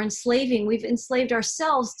bit, or enslaving. We've enslaved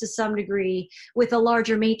ourselves to some degree with a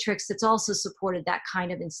larger matrix that's also supported that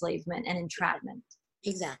kind of enslavement and entrapment.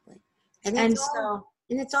 Exactly. And it's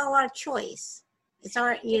all our choice. It's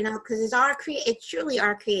our, because it's truly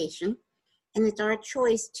our creation, and it's our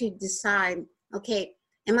choice to decide, okay,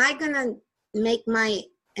 am I going to live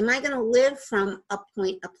from a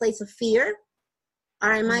place of fear,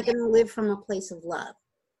 or am I going to live from a place of love?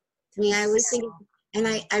 To me, I always think, and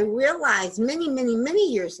I realized many, many,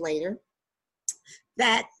 many years later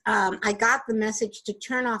that I got the message to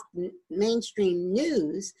turn off the mainstream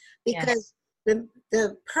news, because the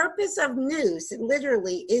purpose of news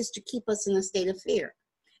literally is to keep us in a state of fear.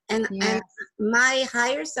 And my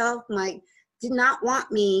higher self did not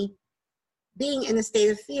want me being in a state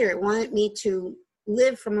of fear. It wanted me to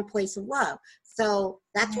live from a place of love. So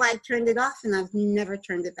that's why I turned it off, and I've never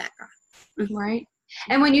turned it back on. Right.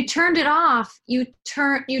 And when you turned it off, you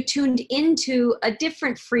tuned into a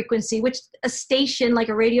different frequency, which a station, like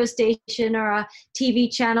a radio station or a TV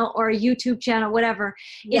channel or a YouTube channel, whatever,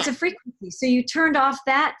 it's a frequency. So you turned off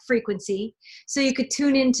that frequency so you could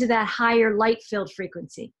tune into that higher light-filled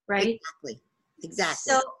frequency, right? Exactly.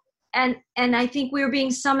 So, and I think we were being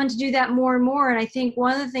summoned to do that more and more. And I think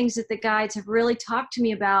one of the things that the guides have really talked to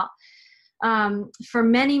me about for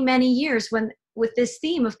many, many years, with this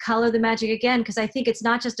theme of color the magic again, because I think it's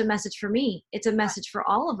not just a message for me, it's a message for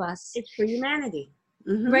all of us. It's for humanity.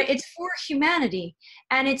 Right? It's for humanity.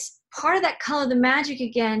 And it's part of that color the magic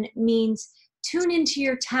again means tune into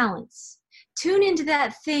your talents. Tune into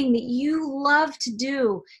that thing that you love to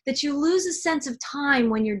do, that you lose a sense of time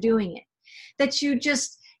when you're doing it, that you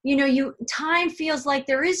just, time feels like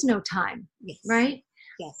there is no time, right?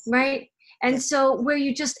 Yes. Right? And so where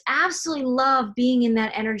you just absolutely love being in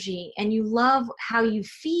that energy, and you love how you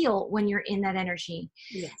feel when you're in that energy.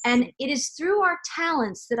 Yes. And it is through our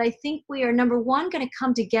talents that I think we are, number one, going to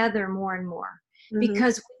come together more and more,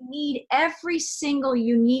 because we need every single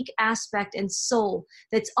unique aspect and soul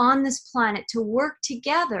that's on this planet to work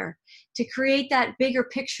together to create that bigger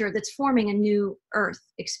picture that's forming a new earth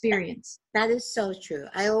experience. That is so true.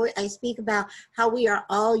 I speak about how we are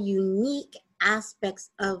all unique aspects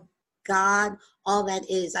of God, all that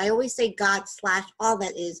is. I always say God / all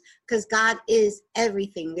that is, because God is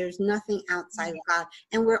everything. There's nothing outside of God.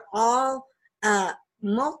 And we're all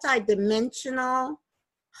multi-dimensional,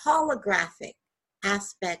 holographic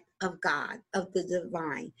aspect of God, of the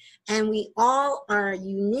divine. And we all are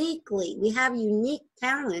we have unique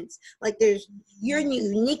talents. Like you're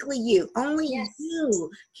uniquely you. Only you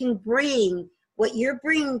can bring what you're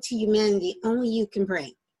bringing to humanity. Only you can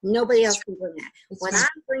bring. Nobody else can bring that. That's What right.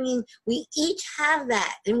 I'm bringing, we each have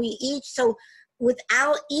that, and we each, so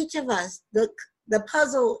without each of us, the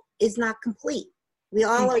puzzle is not complete. We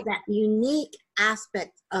all are that unique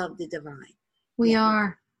aspect of the divine. We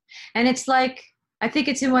are. And it's like, I think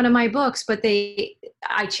it's in one of my books, but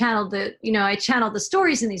I channeled the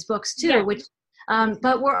stories in these books too, which,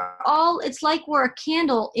 but we're all, it's like we're a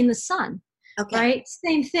candle in the sun. Okay. Right?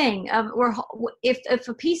 Same thing. If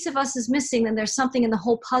a piece of us is missing, then there's something in the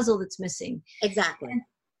whole puzzle that's missing. Exactly.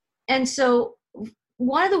 And so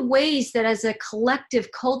one of the ways that as a collective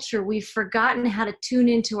culture, we've forgotten how to tune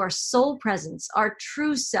into our soul presence, our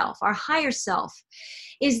true self, our higher self,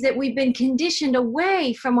 is that we've been conditioned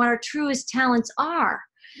away from what our truest talents are.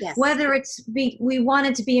 Yes. Whether we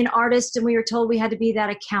wanted to be an artist and we were told we had to be that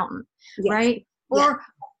accountant, right?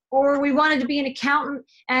 Or we wanted to be an accountant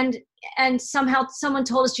and somehow someone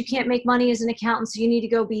told us you can't make money as an accountant, so you need to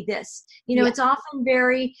go be this. It's often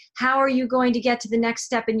how are you going to get to the next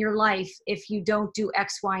step in your life if you don't do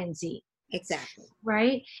X, Y, and Z? Exactly.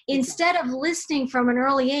 Right? Exactly. Instead of listening from an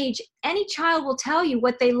early age, any child will tell you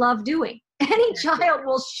what they love doing. Any child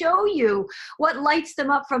will show you what lights them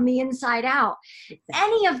up from the inside out. Exactly.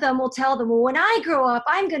 Any of them will tell them, well, when I grow up,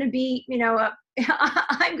 I'm going to be,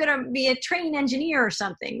 I'm going to be a trained engineer or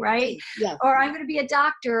something, right? Yes. Or I'm going to be a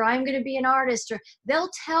doctor, or I'm going to be an artist, or they'll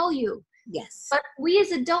tell you. Yes. But we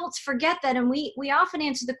as adults forget that, and we often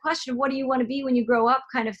answer the question, what do you want to be when you grow up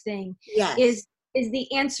kind of thing, is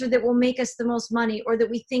the answer that will make us the most money or that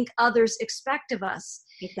we think others expect of us.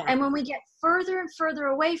 Exactly. And when we get further and further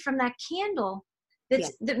away from that candle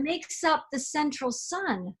that makes up the central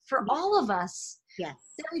sun for all of us, then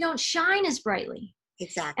we don't shine as brightly.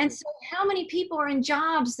 Exactly. And so how many people are in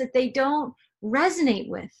jobs that they don't resonate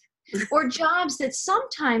with, or jobs that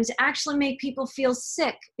sometimes actually make people feel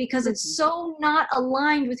sick because it's so not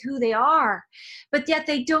aligned with who they are, but yet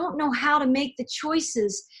they don't know how to make the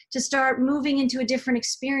choices to start moving into a different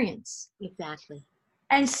experience. Exactly.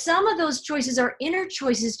 And some of those choices are inner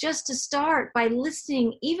choices, just to start by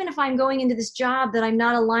listening, even if I'm going into this job that I'm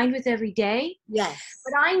not aligned with every day. Yes.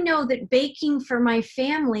 But I know that baking for my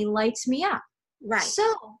family lights me up. Right. So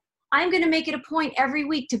I'm going to make it a point every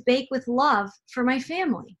week to bake with love for my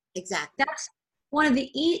family. Exactly. That's one of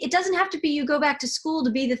it doesn't have to be you go back to school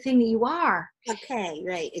to be the thing that you are. Okay,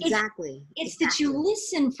 right. Exactly. It's that you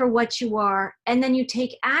listen for what you are, and then you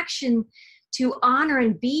take action to honor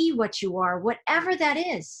and be what you are, whatever that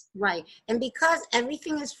is. Right. And because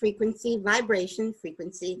everything is frequency, vibration,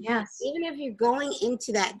 frequency. Yes. Even if you're going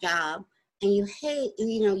into that job and you hate,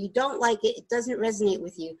 you don't like it, it doesn't resonate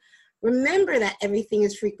with you. Remember that everything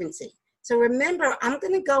is frequency. So remember, I'm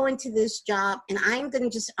going to go into this job and I'm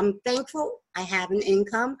thankful I have an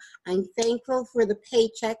income. I'm thankful for the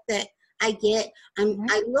paycheck that I get.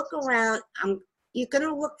 I look around, you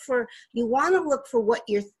want to look for what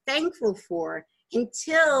you're thankful for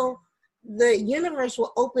until the universe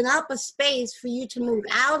will open up a space for you to move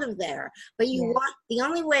out of there. But the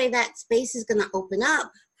only way that space is going to open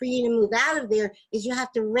up for you to move out of there is you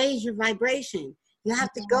have to raise your vibration. You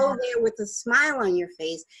have to go there with a smile on your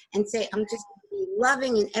face and say, I'm just going to be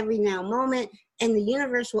loving in every now moment, and the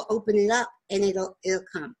universe will open it up and it'll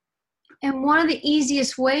come. And one of the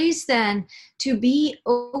easiest ways then to be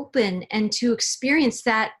open and to experience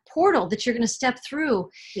that portal that you're going to step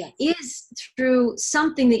through is through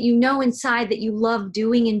something that you know inside that you love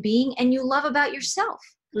doing and being, and you love about yourself.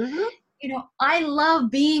 Mm-hmm. I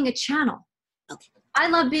love being a channel. Okay. I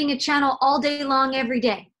love being a channel all day long, every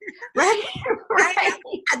day. Right? Right.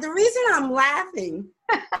 The reason I'm laughing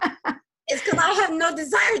is because I have no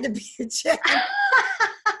desire to be a channel.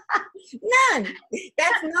 None.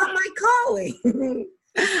 That's not my calling.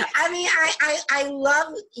 I mean, I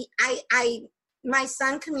love, my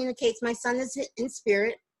son communicates. My son is in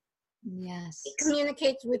spirit. Yes. He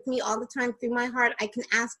communicates with me all the time through my heart. I can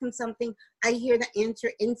ask him something. I hear the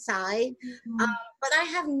answer inside. Mm-hmm. But I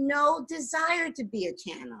have no desire to be a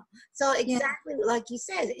channel. So exactly like you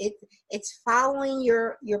said, it's following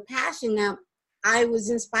your passion. Now, I was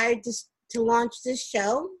inspired to launch this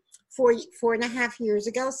show 4.5 years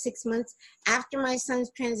ago, 6 months after my son's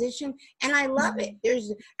transition, and I love it.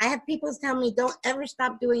 I have people tell me, don't ever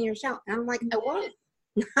stop doing your show. And I'm like, I won't.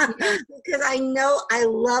 Because I know I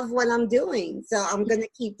love what I'm doing, so I'm going to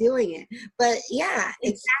keep doing it. But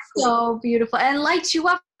it's so beautiful and lights you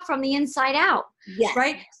up from the inside out. Yes.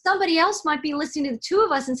 Right? Somebody else might be listening to the two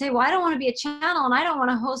of us and say, well, I don't want to be a channel and I don't want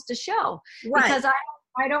to host a show because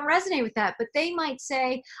I don't resonate with that. But they might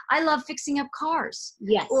say, I love fixing up cars.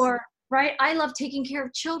 Yes. Or right? I love taking care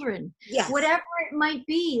of children. Yes. Whatever it might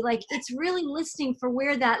be, like it's really listening for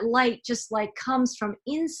where that light just like comes from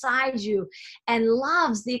inside you and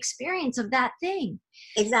loves the experience of that thing.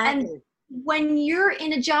 Exactly. And when you're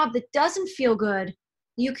in a job that doesn't feel good,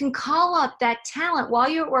 you can call up that talent while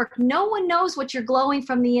you're at work. No one knows what you're glowing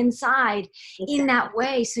from the inside in that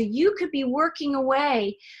way. So you could be working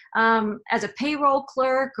away as a payroll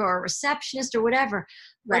clerk or a receptionist or whatever.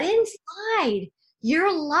 But inside,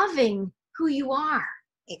 you're loving who you are.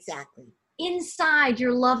 Exactly. Inside,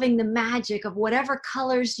 you're loving the magic of whatever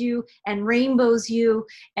colors you and rainbows you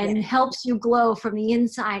and helps you glow from the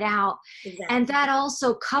inside out. Exactly. And that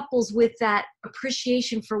also couples with that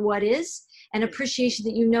appreciation for what is, and appreciation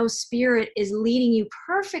that you know spirit is leading you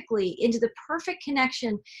perfectly into the perfect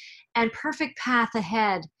connection and perfect path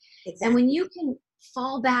ahead. Exactly. And when you can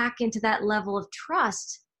fall back into that level of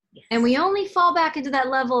trust, and we only fall back into that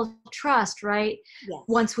level of trust, right?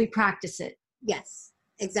 Once we practice it. Yes,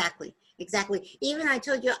 exactly. Exactly. Even I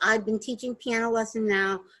told you I've been teaching piano lesson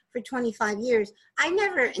now for 25 years. I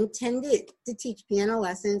never intended to teach piano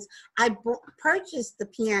lessons. I purchased the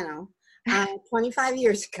piano 25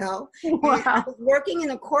 years ago. Wow. And I was working in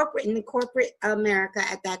the corporate America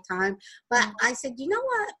at that time. But I said, you know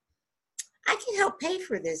what? I can help pay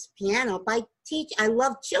for this piano by I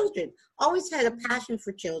love children. Always had a passion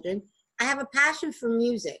for children. I have a passion for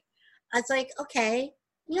music. I was like, okay,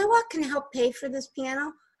 you know what can help pay for this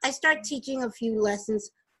piano? I started teaching a few lessons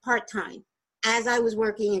part-time as I was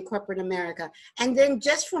working in corporate America. And then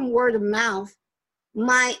just from word of mouth,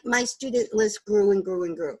 my student list grew and grew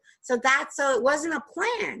and grew. So it wasn't a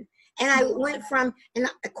plan. And I went from, and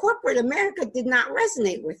corporate America did not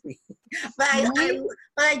resonate with me. But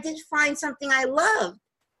I did find something I loved.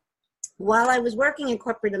 While I was working in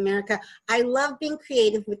corporate America, I love being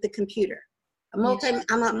creative with the computer. I'm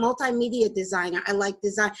a multimedia designer. I like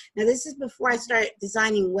design. Now, this is before I started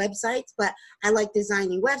designing websites, but I like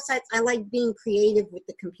designing websites. I like being creative with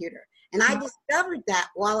the computer. And I discovered that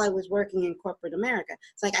while I was working in corporate America.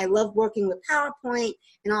 It's like I love working with PowerPoint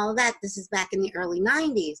and all of that. This is back in the early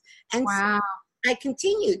 90s. And so I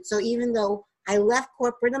continued. So even though I left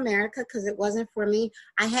corporate America because it wasn't for me,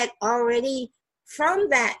 I had already, from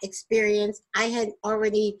that experience, I had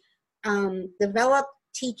already developed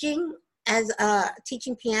teaching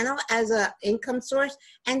piano as a income source.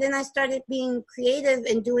 And then I started being creative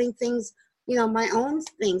and doing things, my own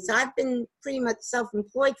things. So I've been pretty much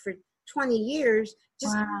self-employed for 20 years,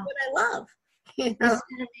 just doing what I love. Isn't that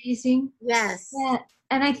amazing? Yes. Yeah.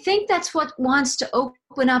 And I think that's what wants to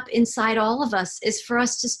open up inside all of us, is for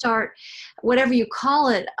us to start, whatever you call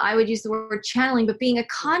it, I would use the word channeling, but being a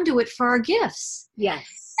conduit for our gifts. Yes.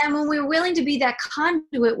 And when we're willing to be that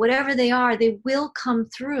conduit, whatever they are, they will come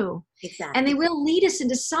through. Exactly. And they will lead us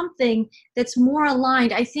into something that's more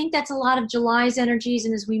aligned. I think that's a lot of July's energies.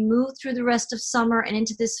 And as we move through the rest of summer and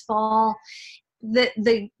into this fall,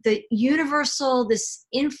 the universal, this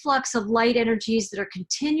influx of light energies that are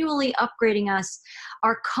continually upgrading us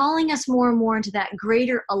are calling us more and more into that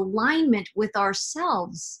greater alignment with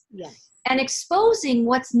ourselves. Yes. And exposing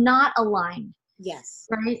what's not aligned. Yes.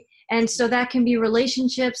 Right? And so that can be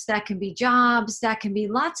relationships, that can be jobs, that can be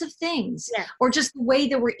lots of things. Yeah. Or or just the way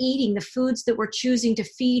that we're eating, the foods that we're choosing to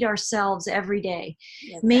feed ourselves every day.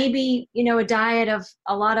 yes. Maybe, a diet of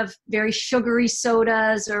a lot of very sugary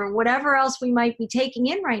sodas or whatever else we might be taking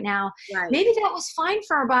in right now. Right. Maybe that was fine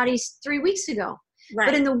for our bodies 3 weeks ago. Right.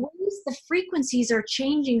 But in the ways the frequencies are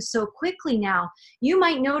changing so quickly now, you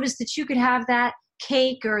might notice that you could have that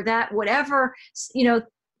cake or that whatever,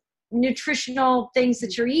 nutritional things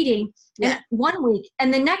that you're eating in 1 week,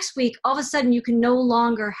 and the next week all of a sudden you can no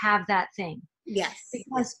longer have that thing. Yes.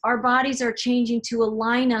 Because our bodies are changing to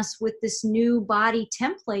align us with this new body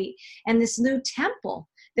template and this new temple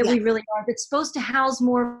that we really are, that's supposed to house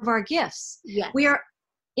more of our gifts. Yes. We are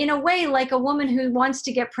in a way like a woman who wants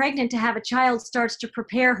to get pregnant to have a child starts to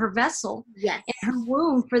prepare her vessel in her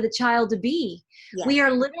womb for the child to be. Yes. We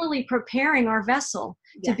are literally preparing our vessel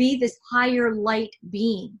to be this higher light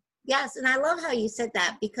being. Yes, and I love how you said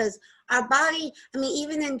that, because our body,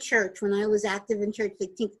 even in church, when I was active in church, they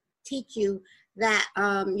teach you that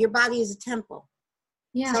your body is a temple.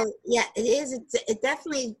 Yeah. So, it is. It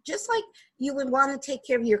definitely, just like you would want to take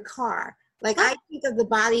care of your car. Like, I think of the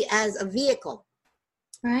body as a vehicle.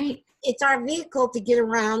 Right. It's our vehicle to get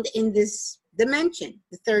around in this dimension,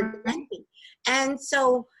 the third dimension. And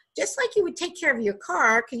so, just like you would take care of your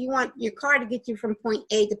car, because you want your car to get you from point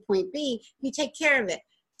A to point B, you take care of it.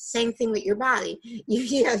 Same thing with your body.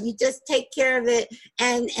 You just take care of it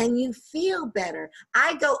and you feel better.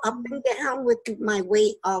 I go up and down with my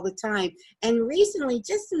weight all the time. And recently,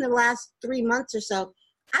 just in the last 3 months or so,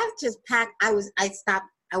 I've just packed. I stopped.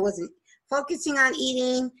 I wasn't focusing on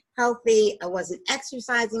eating healthy. I wasn't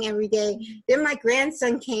exercising every day. Then my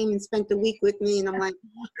grandson came and spent the week with me, and I'm like,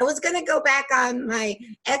 I was gonna go back on my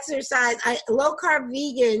exercise. Low carb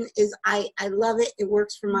vegan is, I love it. It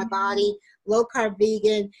works for my body. Low carb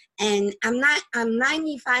vegan, and I'm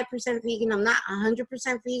 95% vegan. I'm not 100%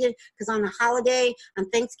 vegan because on a holiday, on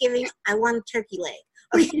Thanksgiving, I want a turkey leg.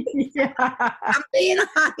 Okay. Yeah. I'm being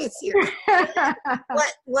honest here.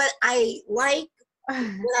 What I like,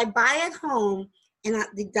 what I buy at home, and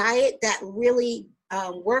the diet that really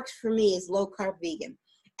works for me is low carb vegan.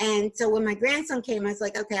 And so when my grandson came, I was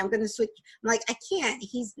like, okay, I'm going to switch. I'm like, I can't.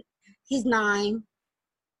 He's 9.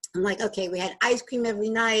 I'm like, okay, we had ice cream every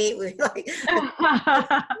night. We're like,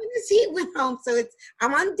 he went home. So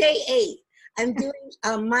I'm on day 8. I'm doing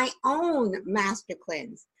my own master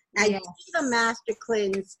cleanse. I did the master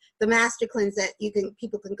cleanse that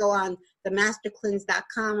people can go on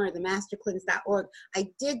themastercleanse.com or themastercleanse.org. I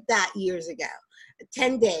did that years ago,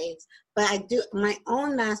 10 days, but I do my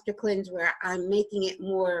own master cleanse where I'm making it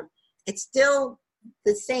more, it's still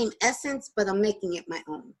the same essence, but I'm making it my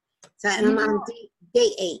own. So, and I'm on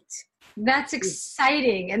day 8. That's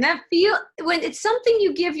exciting. And when it's something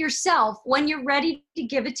you give yourself, when you're ready to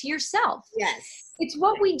give it to yourself. Yes. It's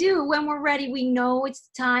what we do when we're ready. We know it's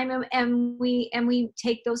time, and we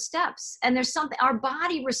take those steps. And there's something, our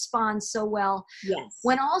body responds so well. Yes.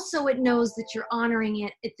 When also it knows that you're honoring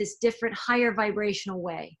it at this different, higher vibrational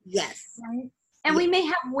way. Yes. Right? And we may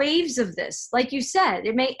have waves of this. Like you said,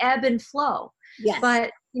 it may ebb and flow. Yes.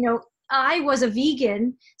 But, I was a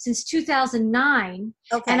vegan since 2009,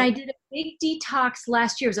 and I did a big detox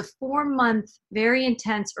last year. It was a 4-month, very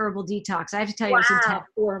intense herbal detox. I have to tell you, it was intense.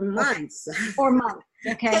 4 months. 4 months.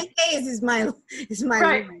 Okay. 10 days is my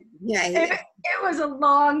right. Yeah. It was a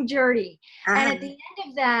long journey. Uh-huh. And at the end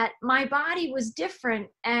of that, my body was different,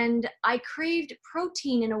 and I craved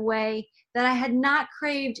protein in a way that I had not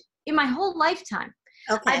craved in my whole lifetime.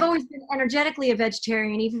 Okay. I've always been energetically a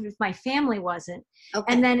vegetarian, even if my family wasn't.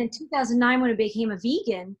 Okay. And then in 2009, when I became a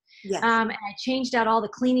vegan, and I changed out all the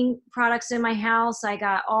cleaning products in my house, I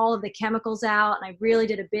got all of the chemicals out, and I really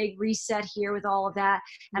did a big reset here with all of that.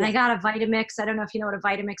 And I got a Vitamix. I don't know if you know what a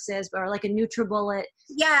Vitamix is, or like a NutriBullet.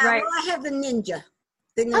 Yeah, right? Well, I have the Ninja.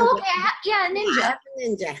 Oh, okay. Yeah, Ninja. I have the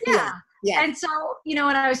Ninja. Yeah. Yeah. And so,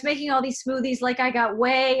 when I was making all these smoothies, like I got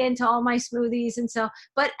way into all my smoothies. And so,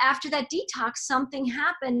 but after that detox, something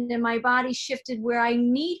happened and my body shifted where I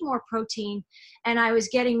need more protein, and I was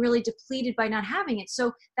getting really depleted by not having it.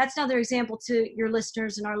 So that's another example to your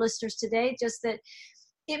listeners and our listeners today, just that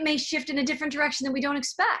it may shift in a different direction than we don't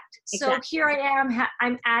expect. So here I am,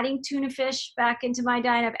 I'm adding tuna fish back into my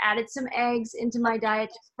diet. I've added some eggs into my diet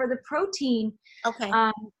just for the protein. Okay.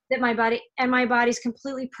 That my body's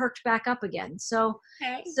completely perked back up again. So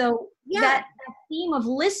that theme of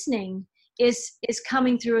listening is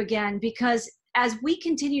coming through again, because as we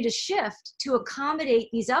continue to shift to accommodate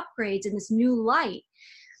these upgrades in this new light,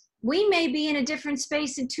 we may be in a different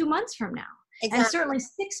space in 2 months from now. Exactly. And certainly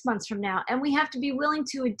 6 months from now. And we have to be willing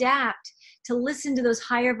to adapt, to listen to those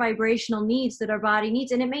higher vibrational needs that our body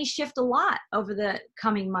needs. And it may shift a lot over the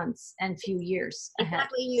coming months and few years ahead.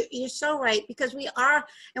 Exactly. You're so right, because we are,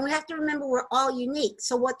 and we have to remember we're all unique.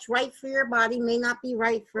 So what's right for your body may not be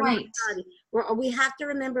right for my body. We have to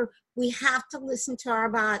remember we have to listen to our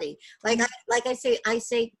body. I'm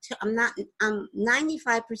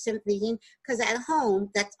 95% vegan because at home,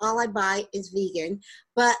 that's all I buy is vegan.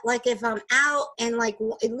 But like if I'm out and like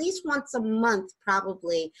at least once a month,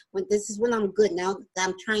 probably when I'm good. Now that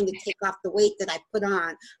I'm trying to take off the weight that I put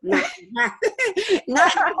on.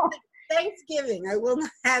 Not Thanksgiving. I will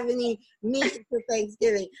not have any meat for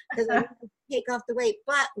Thanksgiving because I want to take off the weight.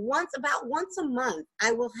 But about once a month,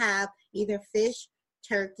 I will have either fish,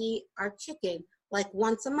 turkey, or chicken, like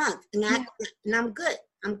once a month, and I'm good.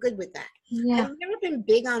 I'm good with that. Yeah. I've never been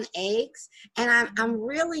big on eggs, and I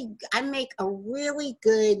make a really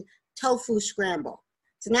good tofu scramble.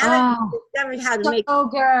 So now that I've discovered how to make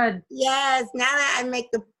good. Yes, now that I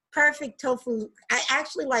make the perfect tofu, I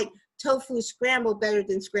actually like tofu scramble better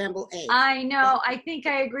than scrambled eggs. I know. I think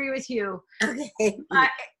I agree with you. Okay.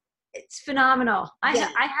 It's phenomenal. I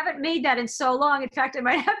haven't made that in so long. In fact, I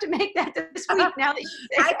might have to make that this week now that you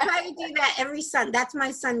say I try to do that every Sunday. That's my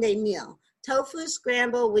Sunday meal. Tofu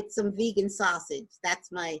scramble with some vegan sausage. That's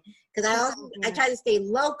because I try to stay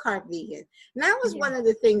low carb vegan. And that was one of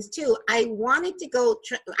the things too. I wanted to go,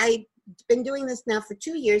 I've been doing this now for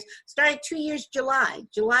 2 years, started 2 years, July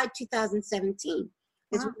 2017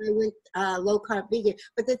 is when I went low carb vegan.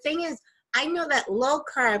 But the thing is, I know that low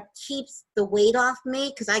carb keeps the weight off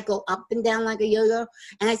me because I go up and down like a yo-yo.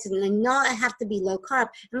 And I said, no, I have to be low carb.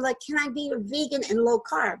 And I'm like, can I be a vegan and low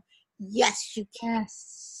carb? Yes, you can.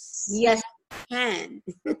 Yes, you can.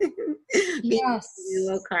 Yes.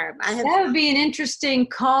 Low carb. That would be an interesting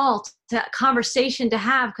conversation to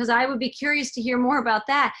have, because I would be curious to hear more about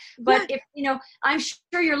that. But if, I'm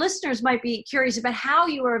sure your listeners might be curious about how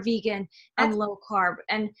you are a vegan and low carb.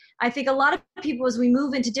 And I think a lot of people, as we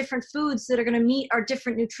move into different foods that are going to meet our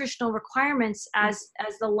different nutritional requirements as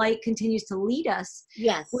the light continues to lead us,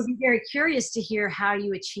 would be very curious to hear how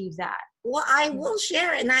you achieve that. Well, I will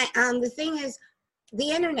share it. And the thing is, the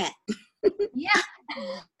internet.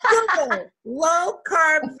 Google low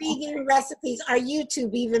carb vegan recipes, or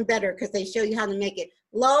YouTube even better because they show you how to make it.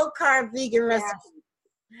 Low carb vegan recipes.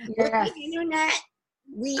 With the internet,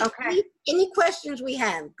 any questions we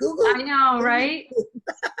have, Google. I know, right?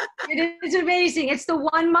 It is amazing. It's the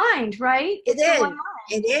one mind, right? It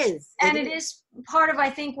is. And it is part of,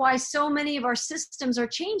 I think, why so many of our systems are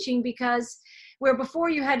changing, because where before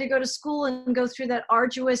you had to go to school and go through that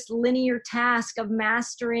arduous linear task of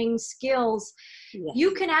mastering skills,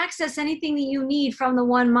 you can access anything that you need from the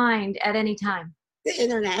one mind at any time. The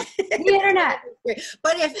internet. The internet.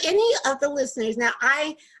 But if any of the listeners, now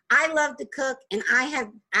I love to cook, and I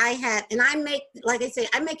make, like I say,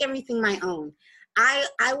 I make everything my own.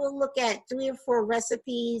 I will look at 3 or 4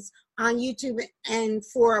 recipes on YouTube and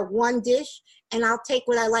for one dish, and I'll take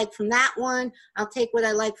what I like from that one, I'll take what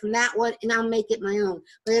I like from that one, and I'll make it my own.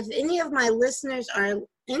 But if any of my listeners are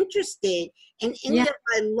interested in any of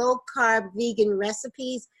my low carb vegan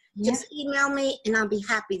recipes, just email me and I'll be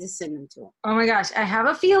happy to send them to them. Oh my gosh, I have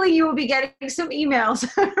a feeling you will be getting some emails.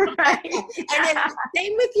 Right? And then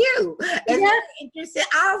same with you. If you're interested,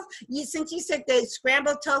 since you said the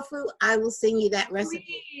scrambled tofu, I will send you that recipe.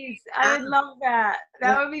 Please, I would love that.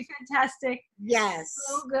 That would be fantastic. Yes.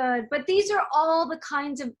 So good. But these are all the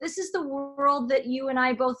this is the world that you and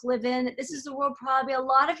I both live in. This is the world probably a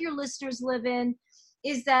lot of your listeners live in,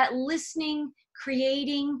 is that listening,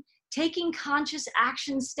 creating, taking conscious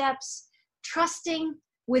action steps, trusting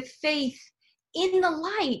with faith in the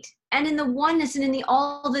light and in the oneness and in the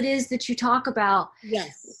all that is that you talk about.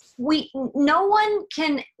 Yes. You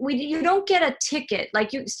don't get a ticket.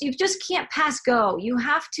 Like you just can't pass go. You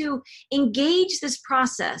have to engage this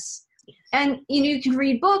process. And you can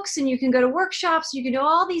read books and you can go to workshops, you can do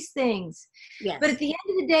all these things. Yes. But at the end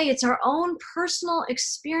of the day, it's our own personal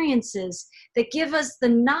experiences that give us the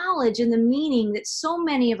knowledge and the meaning that so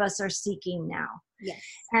many of us are seeking now. Yes.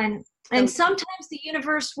 And sometimes the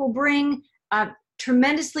universe will bring a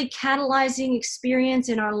tremendously catalyzing experience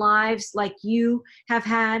in our lives, like you have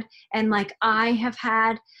had and like I have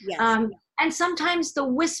had. Yes. And sometimes the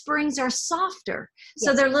whisperings are softer.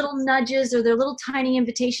 So they're little nudges, or they're little tiny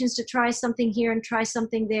invitations to try something here and try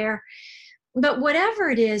something there. But whatever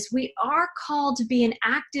it is, we are called to be an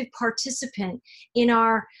active participant in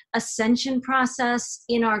our ascension process,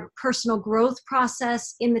 in our personal growth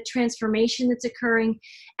process, in the transformation that's occurring,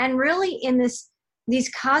 and really in these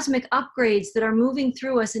cosmic upgrades that are moving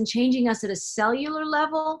through us and changing us at a cellular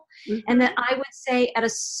level, and that I would say at a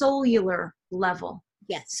soular level.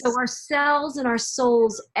 Yes. So our cells and our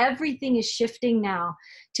souls, everything is shifting now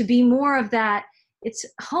to be more of that. It's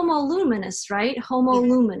homo luminous, right? Homo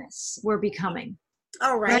luminous we're becoming.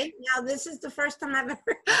 All right. Now this is the first time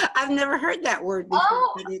I've never heard that word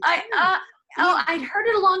before. I'd heard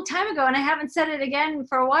it a long time ago, and I haven't said it again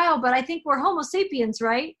for a while, but I think we're homo sapiens,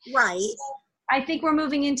 right? Right. So I think we're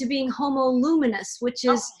moving into being homo luminous, which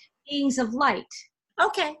is beings of light.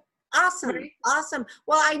 Okay. Awesome. Right. Awesome.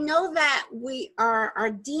 Well, I know that our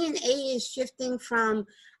DNA is shifting from,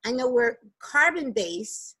 I know we're carbon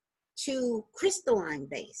based to crystalline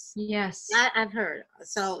based. Yes. That I've heard.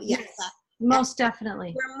 So yes. Most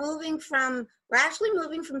definitely. We're actually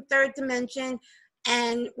moving from third dimension,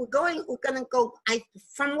 and we're going to go,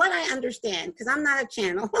 from what I understand, because I'm not a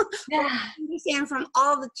channel, I understand from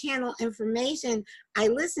all the channel information I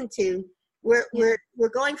listen to, we're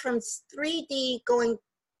going from 3D going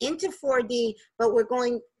into 4D, but we're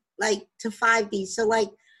going like to 5D. So like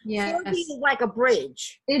 4D is like a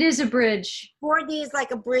bridge. It is a bridge. 4D is like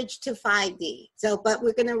a bridge to 5D. So, but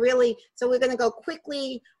we're going to go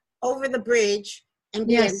quickly over the bridge and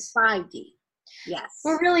be in 5D. Yes.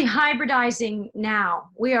 We're really hybridizing now.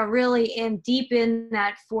 We are really deep in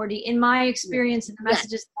that 4D. In my experience and the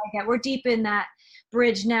messages I get, we're deep in that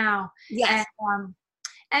bridge now. Yes.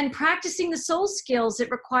 And practicing the soul skills it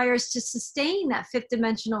requires to sustain that 5th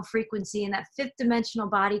dimensional frequency and that 5th dimensional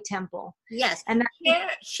body temple. Yes. And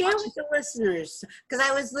share with the listeners, because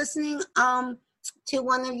I was listening to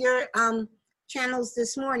one of your channels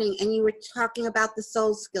this morning, and you were talking about the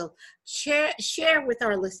soul skill. Share with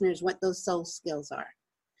our listeners what those soul skills are.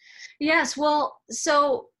 Yes, well,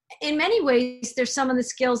 so in many ways, there's some of the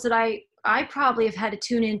skills that I probably have had to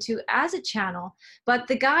tune into as a channel, but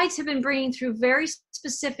the guides have been bringing through very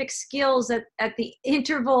specific skills at the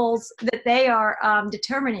intervals that they are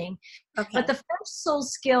determining. Okay. But the first soul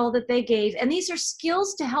skill that they gave, and these are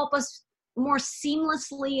skills to help us more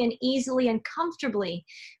seamlessly and easily and comfortably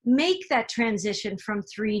make that transition from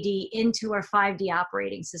 3D into our 5D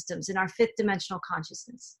operating systems in our fifth dimensional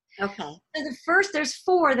consciousness. Okay. So there's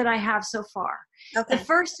 4 that I have so far. Okay. The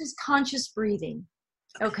first is conscious breathing.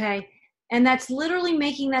 Okay. And that's literally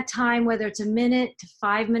making that time, whether it's a minute to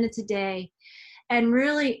 5 minutes a day, and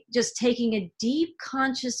really just taking a deep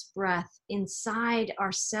conscious breath inside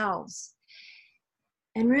ourselves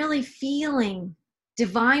and really feeling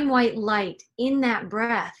divine white light in that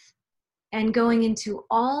breath and going into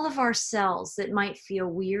all of our cells that might feel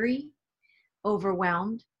weary,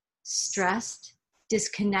 overwhelmed, stressed,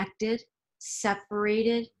 disconnected,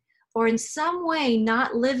 separated, or in some way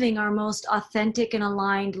not living our most authentic and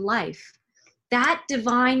aligned life. That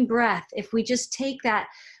divine breath, if we just take that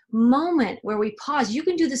moment where we pause, you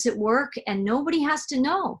can do this at work and nobody has to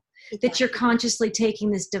know that you're consciously taking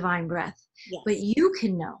this divine breath, but you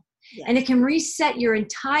can know. And it can reset your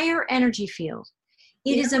entire energy field.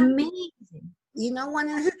 It is amazing. You know,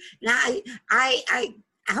 now I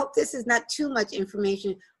hope this is not too much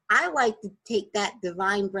information. I like to take that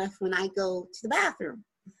divine breath when I go to the bathroom.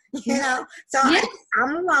 You know, so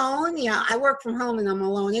I'm alone. You know, I work from home and I'm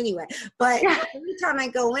alone anyway. But every time I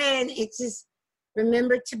go in, it's just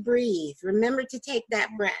remember to breathe. Remember to take that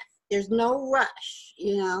breath. There's no rush,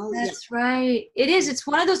 you know. That's right. It is. It's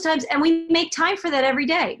one of those times, and we make time for that every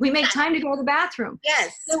day. We make time to go to the bathroom.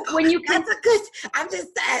 Yes. So when you can, that's a good. I'm just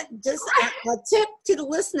a tip to the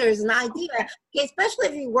listeners, an idea, especially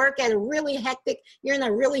if you work at you're in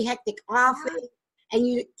a really hectic office, and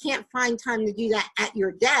you can't find time to do that at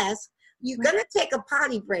your desk. You're gonna take a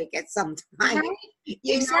potty break at some time. Right?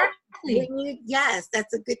 Exactly. Yes,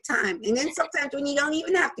 that's a good time. And then sometimes when you don't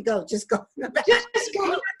even have to go, just go. Just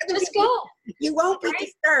go. You won't be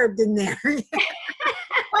disturbed in there.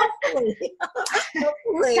 Hopefully.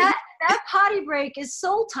 That potty break is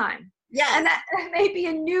soul time. Yeah. And that may be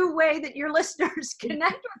a new way that your listeners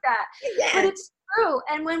connect with that. Yes. But it's true.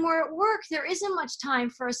 And when we're at work, there isn't much time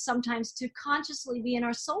for us sometimes to consciously be in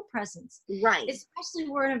our soul presence. Right. Especially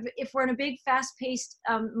if we're in a big, fast-paced,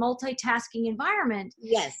 multitasking environment.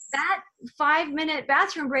 Yes. That 5-minute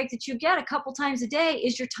bathroom break that you get a couple times a day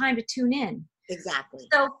is your time to tune in. Exactly.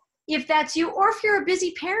 So if that's you, or if you're a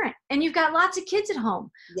busy parent and you've got lots of kids at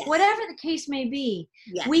home, whatever the case may be,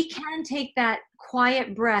 we can take that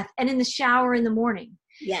quiet breath, and in the shower in the morning.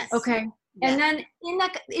 Yes. Okay. And then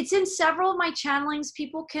it's in several of my channelings.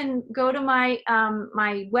 People can go to my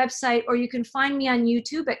my website, or you can find me on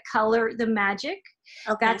YouTube at Color the Magic.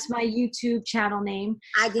 Okay. That's my YouTube channel name.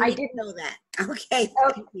 I didn't know that. Okay.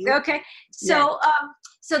 Okay. So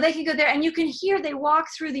so they can go there, and you can hear they walk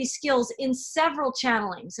through these skills in several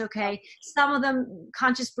channelings. Okay. Some of them,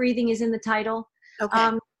 conscious breathing is in the title.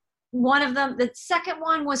 Okay. One of them, the second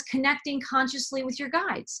one was connecting consciously with your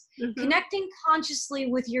guides, connecting consciously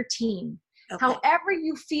with your team. Okay. However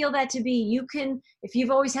you feel that to be, you can, if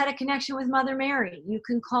you've always had a connection with Mother Mary, you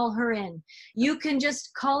can call her in. You can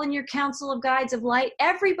just call in your council of guides of light.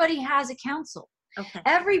 Everybody has a council. Okay.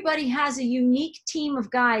 Everybody has a unique team of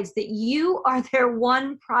guides that you are their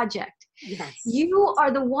one project. Yes. You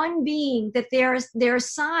are the one being that they're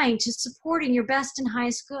assigned to supporting your best and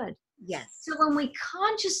highest good. Yes. So when we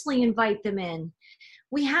consciously invite them in,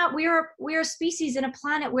 we are a species in a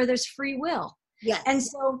planet where there's free will. Yes. And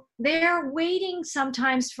so they're waiting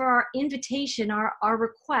sometimes for our invitation, our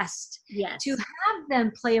request to have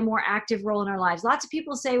them play a more active role in our lives. Lots of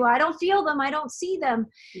people say, well, I don't feel them, I don't see them.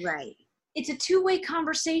 Right. It's a two-way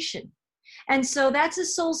conversation. And so that's a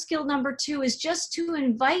soul skill number 2, is just to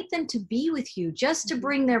invite them to be with you, just to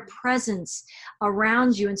bring their presence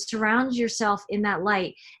around you and surround yourself in that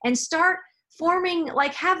light, and start forming,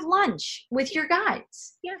 like, have lunch with your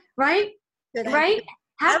guides. Yeah. Right? Right?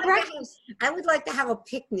 Have breakfast. I would like to have a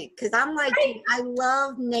picnic, because I'm like, I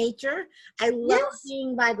love nature. I love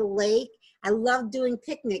being by the lake. I love doing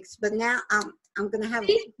picnics, but now I'm going to have a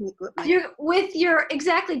picnic with your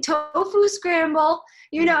tofu scramble.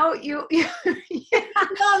 You know, No,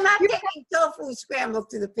 I'm not taking tofu scramble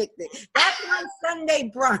to the picnic. That's my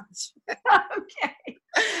Sunday brunch. Okay.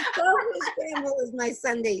 Tofu scramble is my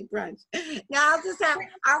Sunday brunch. Now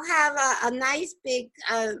I'll have a nice big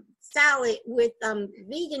salad with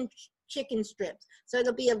vegan chicken strips. So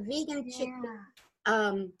it'll be a vegan chicken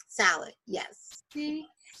Salad, yes. See?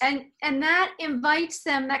 And that invites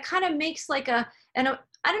them, that kind of makes like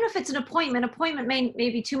I don't know if it's an appointment. Appointment may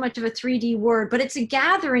be too much of a 3D word, but it's a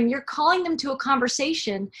gathering. You're calling them to a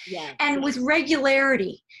conversation, Yes. and with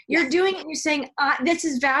regularity. You're doing it. You're saying, this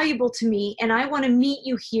is valuable to me, and I want to meet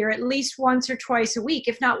you here at least once or twice a week,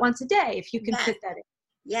 if not once a day, if you can fit that in.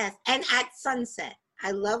 Yes, and at sunset.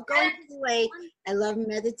 I love going to the lake. I love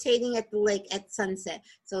meditating at the lake at sunset.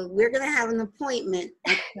 So we're going to have an appointment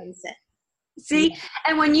at sunset. See,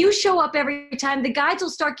 and when you show up every time, the guides will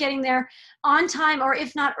start getting there on time, or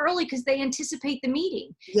if not early, because they anticipate the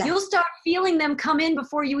meeting. Yes. You'll start feeling them come in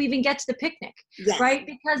before you even get to the picnic, right?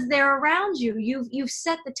 Because they're around you. You've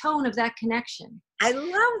set the tone of that connection. I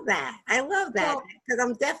love that. Because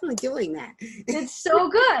I'm definitely doing that. It's so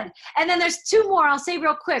good. And then there's two more. I'll say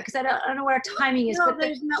real quick because I don't know what our timing is. No, but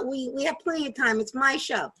there's not. We have plenty of time. It's my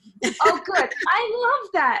show. Oh, good. I love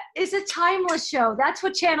that. It's a timeless show. That's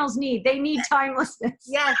what channels need. They need timelessness.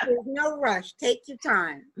 Yes, there's no rush. Take your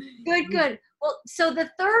time. Good. Well, so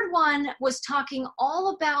the third one was talking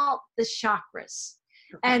all about the chakras.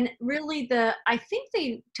 And really I think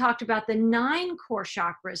they talked about the 9 core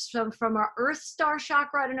chakras from our Earth Star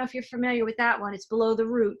chakra. I don't know if you're familiar with that one. It's below the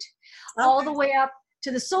root, all the way up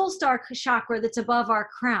to the Soul Star chakra that's above our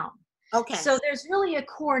crown. Okay. So there's really a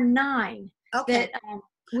core 9 that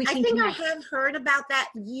we can connect. I have heard about that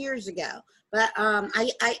years ago, but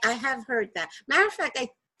I have heard that. Matter of fact,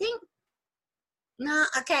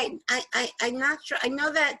 I'm not sure. I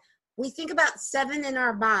know that we think about 7 in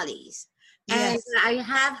our bodies. And I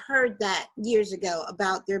have heard that years ago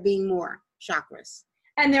about there being more chakras.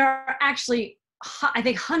 And there are actually, I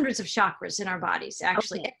think, hundreds of chakras in our bodies,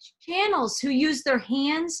 actually. Okay. Channels who use their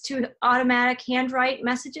hands to automatic handwrite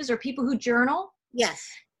messages, or people who journal. Yes.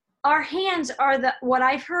 Our hands are what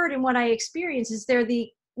I've heard and what I experience is they're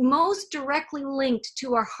the most directly linked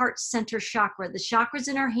to our heart center chakra. The chakras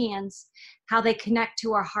in our hands, how they connect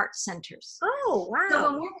to our heart centers. Oh, wow.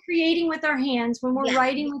 So when we're creating with our hands, when we're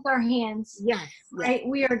writing with our hands, right,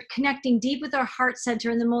 we are connecting deep with our heart center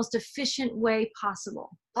in the most efficient way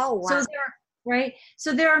possible. Oh, wow.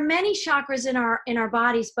 So there are many chakras in our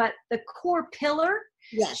bodies, but the core pillar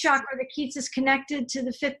chakra that keeps us connected to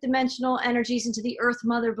the 5th dimensional energies and to the Earth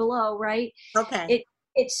Mother below, right? Okay.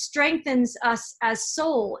 It strengthens us as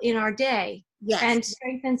soul in our day and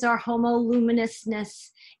strengthens our homoluminousness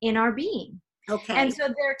in our being. Okay. And so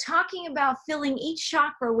they're talking about filling each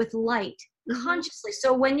chakra with light consciously.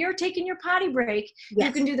 So when you're taking your potty break,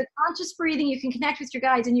 you can do the conscious breathing, you can connect with your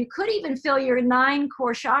guides, and you could even fill your 9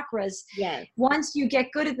 core chakras. Yes. Once you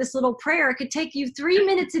get good at this little prayer, it could take you 3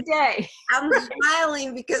 minutes a day. I'm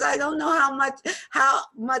smiling because I don't know how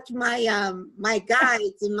much my my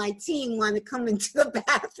guides and my team want to come into the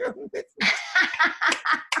bathroom with me.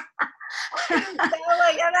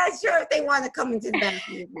 I'm not sure if they want to come into the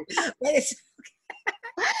bathroom with me, but it's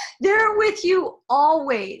they're with you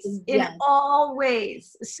always, in all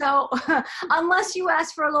ways. So unless you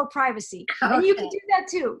ask for a little privacy, and you can do that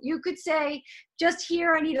too. You could say, just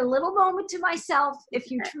here, I need a little moment to myself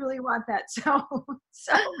if you truly want that. So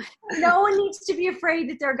no one needs to be afraid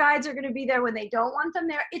that their guides are going to be there when they don't want them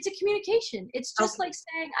there. It's a communication. It's just like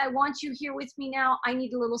saying, I want you here with me now. I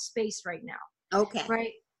need a little space right now. Okay.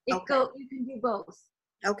 Right? You can do both.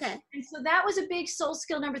 Okay. And so that was a big soul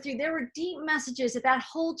skill number 3. There were deep messages at that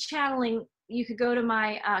whole channeling. You could go to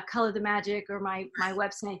my Color the Magic or my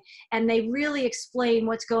website, and they really explain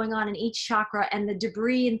what's going on in each chakra and the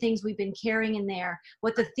debris and things we've been carrying in there,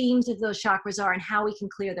 what the themes of those chakras are, and how we can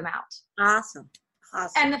clear them out. Awesome.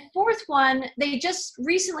 And the 4th one, they just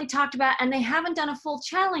recently talked about, and they haven't done a full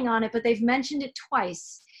channeling on it, but they've mentioned it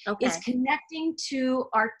twice. Is connecting to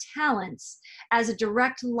our talents as a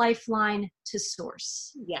direct lifeline to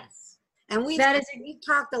source. Yes. And we've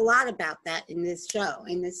talked a lot about that in this show,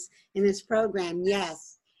 in this program.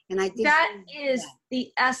 Yes. And I think that is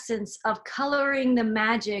the essence of coloring the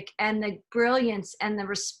magic and the brilliance and the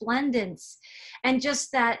resplendence and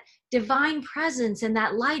just that divine presence and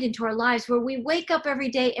that light into our lives, where we wake up every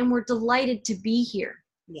day and we're delighted to be here.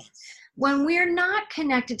 Yes. When we're not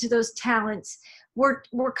connected to those talents,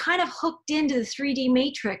 we're kind of hooked into the 3D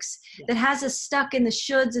matrix that has us stuck in the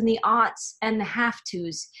shoulds and the oughts and the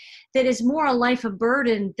have-tos, that is more a life of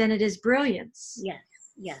burden than it is brilliance.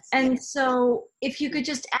 Yes. And so if you could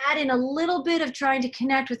just add in a little bit of trying to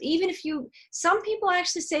connect with, some people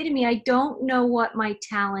actually say to me, I don't know what my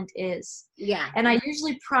talent is. Yeah. And I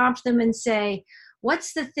usually prompt them and say,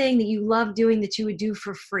 what's the thing that you love doing that you would do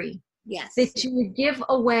for free? Yes. that you would give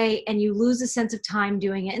away and you lose a sense of time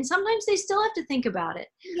doing it. And sometimes they still have to think about it.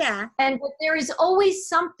 Yeah. But there is always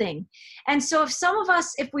something. And so if some of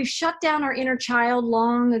us, if we've shut down our inner child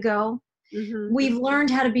long ago, we've learned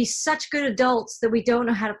how to be such good adults that we don't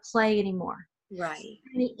know how to play anymore. Right.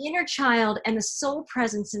 And the inner child and the soul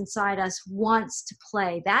presence inside us wants to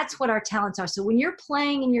play. That's what our talents are. So when you're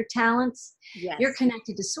playing in your talents, you're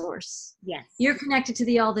connected to source. Yes. You're connected to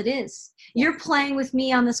the all that is. You're playing with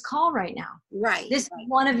me on this call right now. Right. This is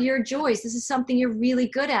one of your joys. This is something you're really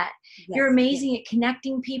good at. You're amazing at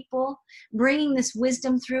connecting people, bringing this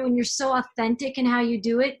wisdom through, and you're so authentic in how you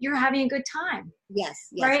do it. You're having a good time. Yes.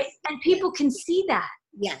 Right? And people can see that.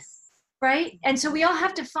 Yes. Right? And so we all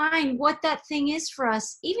have to find what that thing is for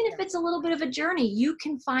us. Even if it's a little bit of a journey, you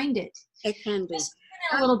can find it. It can be. Just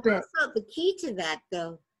a little bit. Also, the key to that,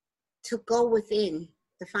 though, to go within,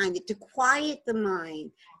 to find it, to quiet the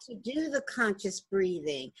mind, to do the conscious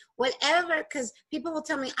breathing, whatever, because people will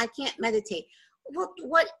tell me, I can't meditate.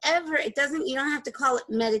 Whatever, it doesn't, you don't have to call it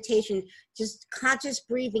meditation, just conscious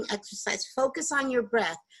breathing exercise. Focus on your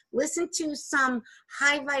breath. Listen to some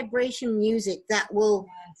high vibration music that will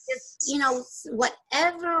just,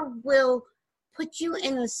 whatever will put you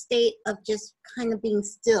in a state of just kind of being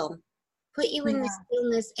still, put you in the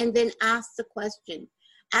stillness, and then ask the question.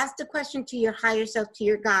 Ask the question to your higher self, to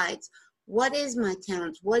your guides. What is my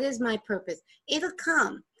talent? What is my purpose? It'll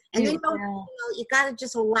come. And then you got to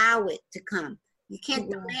just allow it to come. You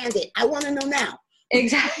can't demand it. I want to know now.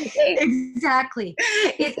 Exactly. Exactly.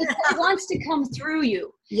 It wants to come through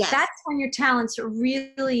you. Yes. That's when your talents are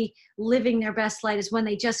really living their best light, is when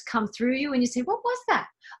they just come through you and you say, what was that?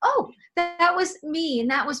 Oh, that was me, and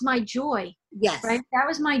that was my joy. Yes. Right? That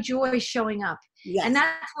was my joy showing up. Yes. And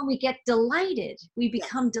that's when we get delighted. We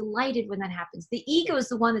become delighted when that happens. The ego is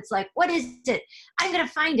the one that's like, what is it? I'm going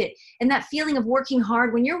to find it. And that feeling of working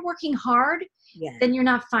hard, when you're working hard, then you're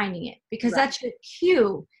not finding it, because that's your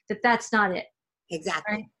cue that that's not it.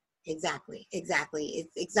 Exactly. Right? Exactly.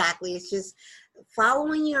 It's just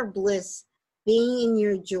following your bliss, being in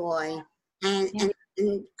your joy, and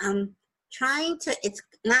trying to, it's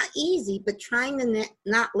not easy, but trying to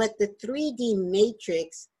not let the 3D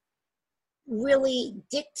matrix really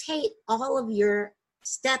dictate all of your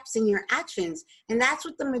steps and your actions. And that's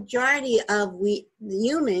what the majority of the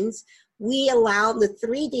humans, we allow the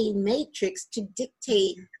 3D matrix to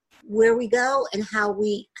dictate where we go and how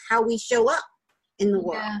we show up in the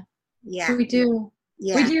world. Yeah. We do.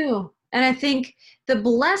 Yeah. We do. And I think the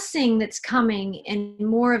blessing that's coming in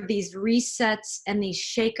more of these resets and these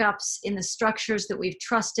shakeups in the structures that we've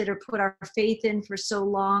trusted or put our faith in for so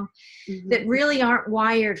long, that really aren't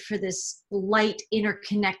wired for this light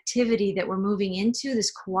interconnectivity that we're moving into,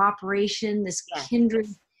 this cooperation, this kindred,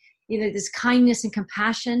 this kindness and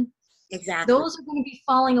compassion. Exactly. Those are going to be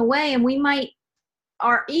falling away, and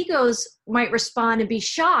our egos might respond and be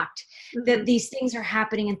shocked that these things are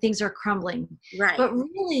happening and things are crumbling. Right. But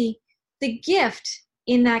really, the gift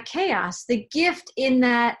in that chaos, the gift in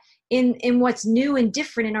that, in what's new and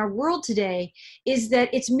different in our world today, is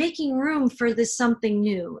that it's making room for this something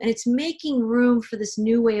new, and it's making room for this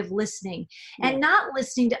new way of listening, and not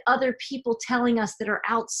listening to other people telling us that are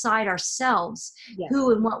outside ourselves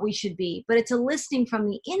who and what we should be, but it's a listening from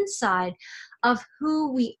the inside of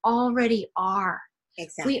who we already are.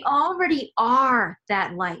 Exactly. We already are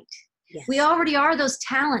that light. Yes. We already are those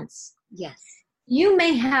talents. Yes. You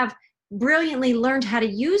may have brilliantly learned how to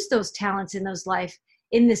use those talents in this life,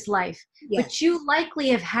 but you likely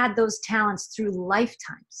have had those talents through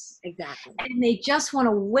lifetimes. Exactly. And they just want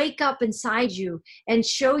to wake up inside you and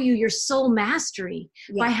show you your soul mastery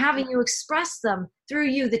by having you express them through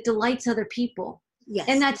you that delights other people. Yes.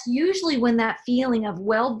 And that's usually when that feeling of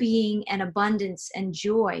well-being and abundance and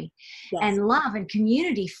joy and love and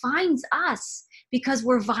community finds us, because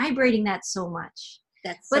we're vibrating that so much.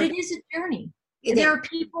 But it is a journey. There are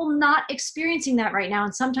people not experiencing that right now.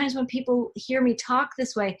 And sometimes when people hear me talk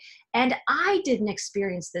this way, and I didn't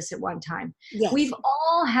experience this at one time. Yes. We've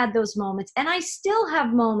all had those moments. And I still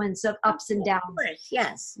have moments of ups and downs.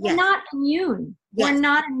 Yes. We're not immune. Yes. We're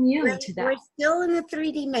not immune to that. We're still in the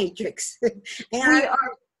 3D matrix. We are.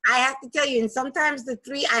 I have to tell you, and sometimes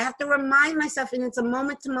I have to remind myself, and it's a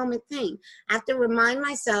moment-to-moment thing. I have to remind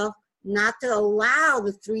myself not to allow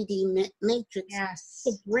the 3D matrix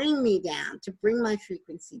to bring me down, to bring my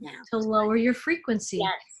frequency down. To lower your frequency.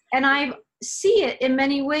 Yes. And I see it in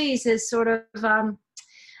many ways as sort of,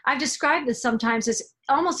 I've described this sometimes as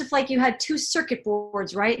almost if like you had two circuit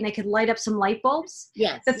boards, right? And they could light up some light bulbs.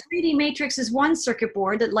 Yes. The 3D matrix is one circuit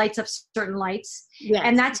board that lights up certain lights. Yes.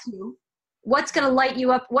 And that's you. what's going to light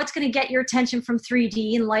you up, what's going to get your attention from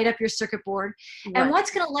 3D and light up your circuit board, and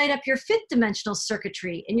what's going to light up your fifth dimensional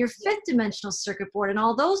circuitry and your fifth dimensional circuit board and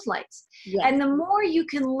all those lights. And the more you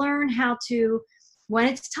can learn how to, when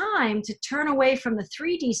it's time to turn away from the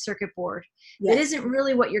 3D circuit board, that isn't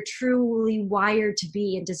really what you're truly wired to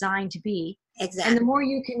be and designed to be. Exactly. And the more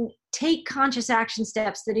you can take conscious action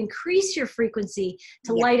steps that increase your frequency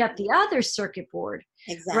to light up the other circuit board,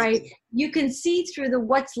 right? You can see through the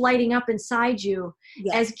what's lighting up inside you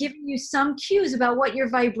as giving you some cues about what your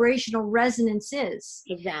vibrational resonance is.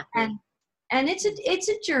 Exactly. And it's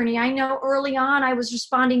a journey. I know early on I was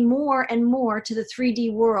responding more and more to the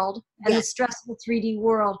 3D world and the stress of the 3D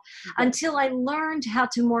world until I learned how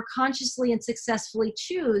to more consciously and successfully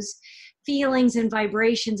choose feelings and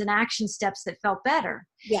vibrations and action steps that felt better.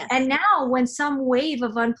 And now when some wave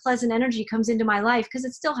of unpleasant energy comes into my life, because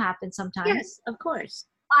it still happens sometimes. Yes, of course.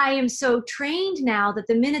 I am so trained now that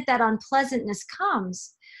the minute that unpleasantness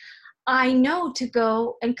comes, I know to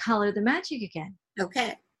go and color the magic again.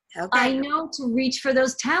 Okay. I know to reach for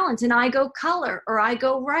those talents, and I go color, or I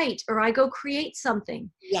go write, or I go create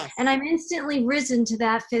something. And I'm instantly risen to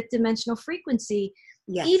that fifth dimensional frequency,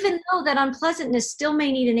 even though that unpleasantness still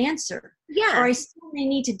may need an answer. Or I still may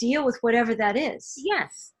need to deal with whatever that is.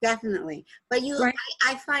 Yes, definitely. But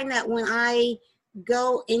I find that when I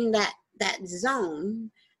go in that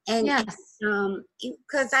zone, and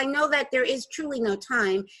because I know that there is truly no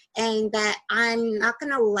time, and that I'm not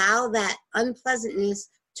going to allow that unpleasantness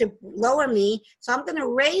to lower me, so I'm going to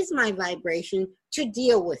raise my vibration to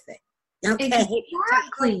deal with it. Okay.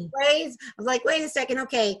 Exactly. I was like, wait a second.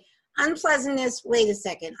 Okay. Unpleasantness. Wait a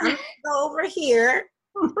second. I'm going to go over here.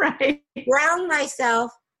 Ground myself,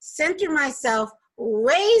 center myself,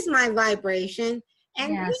 raise my vibration,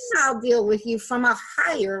 and then I'll deal with you from a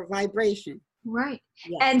higher vibration.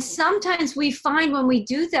 And sometimes we find when we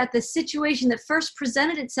do that, the situation that first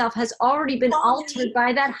presented itself has already been altered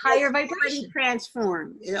by that higher vibration. Already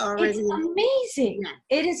transformed. It's amazing.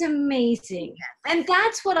 It is amazing. And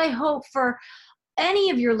that's what I hope for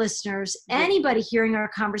any of your listeners, anybody hearing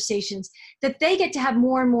our conversations, that they get to have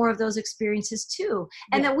more and more of those experiences too.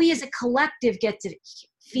 And that we as a collective get to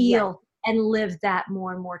feel and live that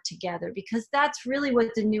more and more together, because that's really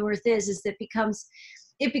what the new earth is that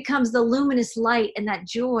it becomes the luminous light and that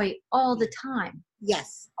joy all the time.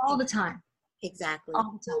 All the time. Exactly.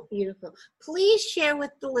 So beautiful. Please share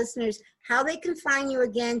with the listeners how they can find you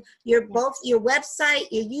again, your website,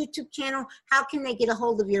 your YouTube channel. How can they get a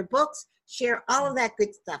hold of your books? Share all of that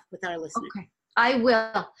good stuff with our listeners. Okay. I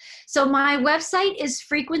will. So my website is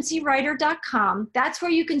frequencywriter.com. That's where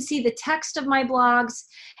you can see the text of my blogs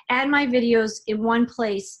and my videos in one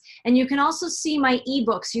place. And you can also see my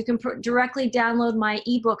ebooks. You can directly download my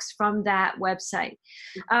ebooks from that website.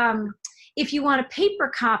 If you want a paper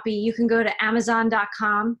copy, you can go to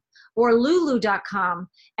amazon.com or lulu.com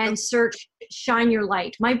and search Shine Your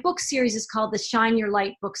Light. My book series is called the Shine Your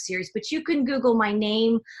Light book series, but you can Google my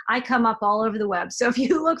name. I come up all over the web. So if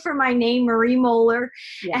you look for my name, Marie Mohler,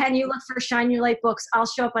 and you look for Shine Your Light books, I'll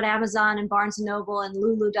show up at Amazon and Barnes & Noble and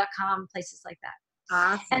lulu.com, places like that.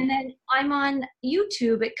 Awesome. And then I'm on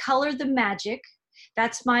YouTube at Color the Magic.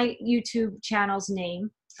 That's my YouTube channel's name.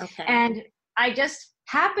 Okay. And I just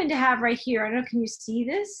happen to have right here, I don't know, can you see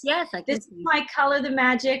this? Yes, I can. This is my Color the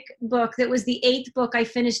Magic book that was the 8th book I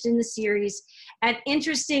finished in the series. And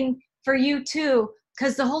interesting for you too,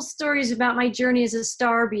 because the whole story is about my journey as a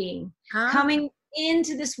star being, coming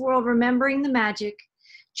into this world, remembering the magic,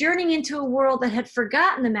 journeying into a world that had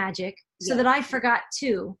forgotten the magic so that I forgot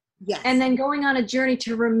too. And then going on a journey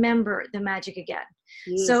to remember the magic again.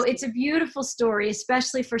 So it's a beautiful story,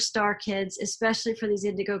 especially for star kids, especially for these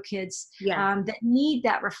indigo kids that need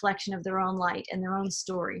that reflection of their own light and their own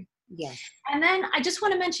story. And then I just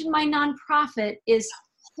want to mention my nonprofit is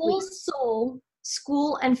Whole Soul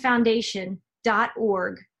School and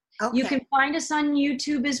Foundation.org. You can find us on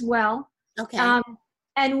YouTube as well.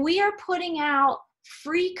 And we are putting out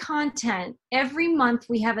free content every month.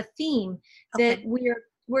 We have a theme that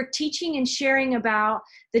we're teaching and sharing about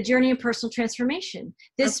the journey of personal transformation.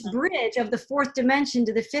 This bridge of the 4th dimension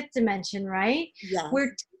to the 5th dimension, right?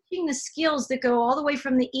 We're teaching the skills that go all the way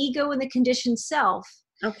from the ego and the conditioned self,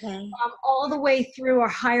 all the way through our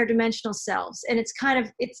higher dimensional selves. And it's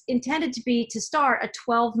intended to start a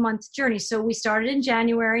 12-month journey. So we started in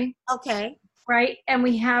January. Right? And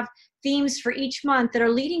we have themes for each month that are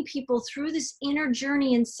leading people through this inner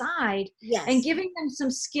journey inside and giving them some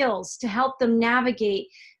skills to help them navigate,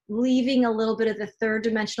 leaving a little bit of the 3rd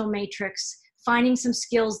dimensional matrix, finding some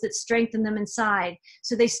skills that strengthen them inside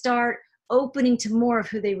so they start opening to more of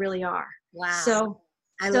who they really are. So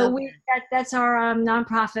That's our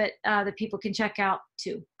nonprofit that people can check out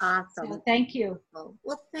too. Awesome. So thank you.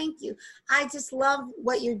 Well, thank you. I just love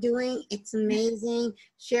what you're doing. It's amazing.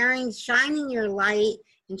 Shining your light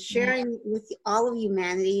and sharing with all of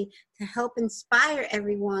humanity to help inspire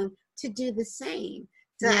everyone to do the same.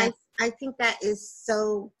 So I think that is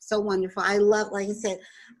so wonderful. I love, like I said,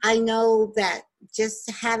 I know that just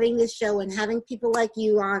having this show and having people like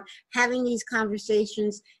you on, having these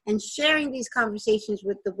conversations and sharing these conversations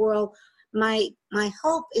with the world, my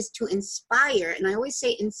hope is to inspire. And I always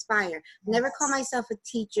say inspire. Never call myself a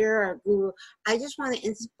teacher or a guru. I just want to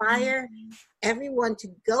inspire everyone to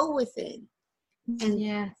go within and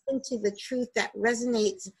into the truth that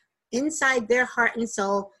resonates inside their heart and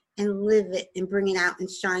soul, and live it and bring it out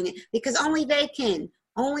and shine it, because only they can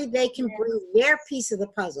bring their piece of the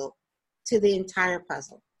puzzle to the entire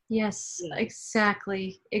puzzle. Yes,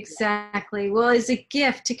 exactly. Well, it's a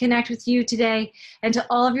gift to connect with you today, and to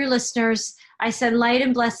all of your listeners. I send light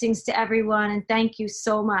and blessings to everyone, and thank you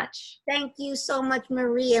so much. Thank you so much,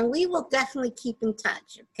 Marie, and we will definitely keep in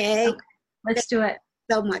touch, okay? Let's do it.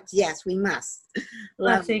 So much. Yes, we must.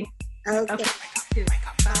 Blessings. Okay.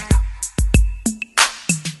 Bye.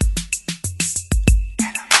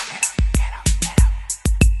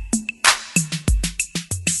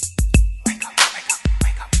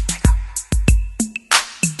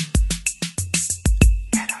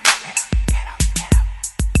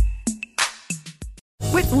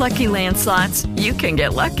 With Lucky Land Slots, you can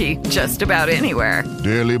get lucky just about anywhere.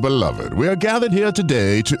 Dearly beloved, we are gathered here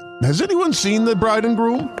today to... Has anyone seen the bride and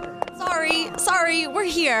groom? Sorry, we're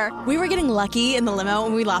here. We were getting lucky in the limo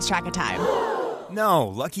and we lost track of time. No,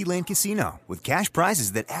 Lucky Land Casino, with cash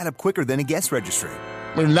prizes that add up quicker than a guest registry.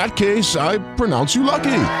 In that case, I pronounce you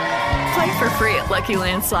lucky. Play for free at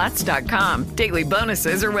LuckyLandSlots.com. Daily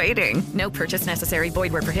bonuses are waiting. No purchase necessary.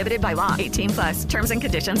 Void where prohibited by law. 18+. Terms and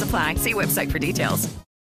conditions apply. See website for details.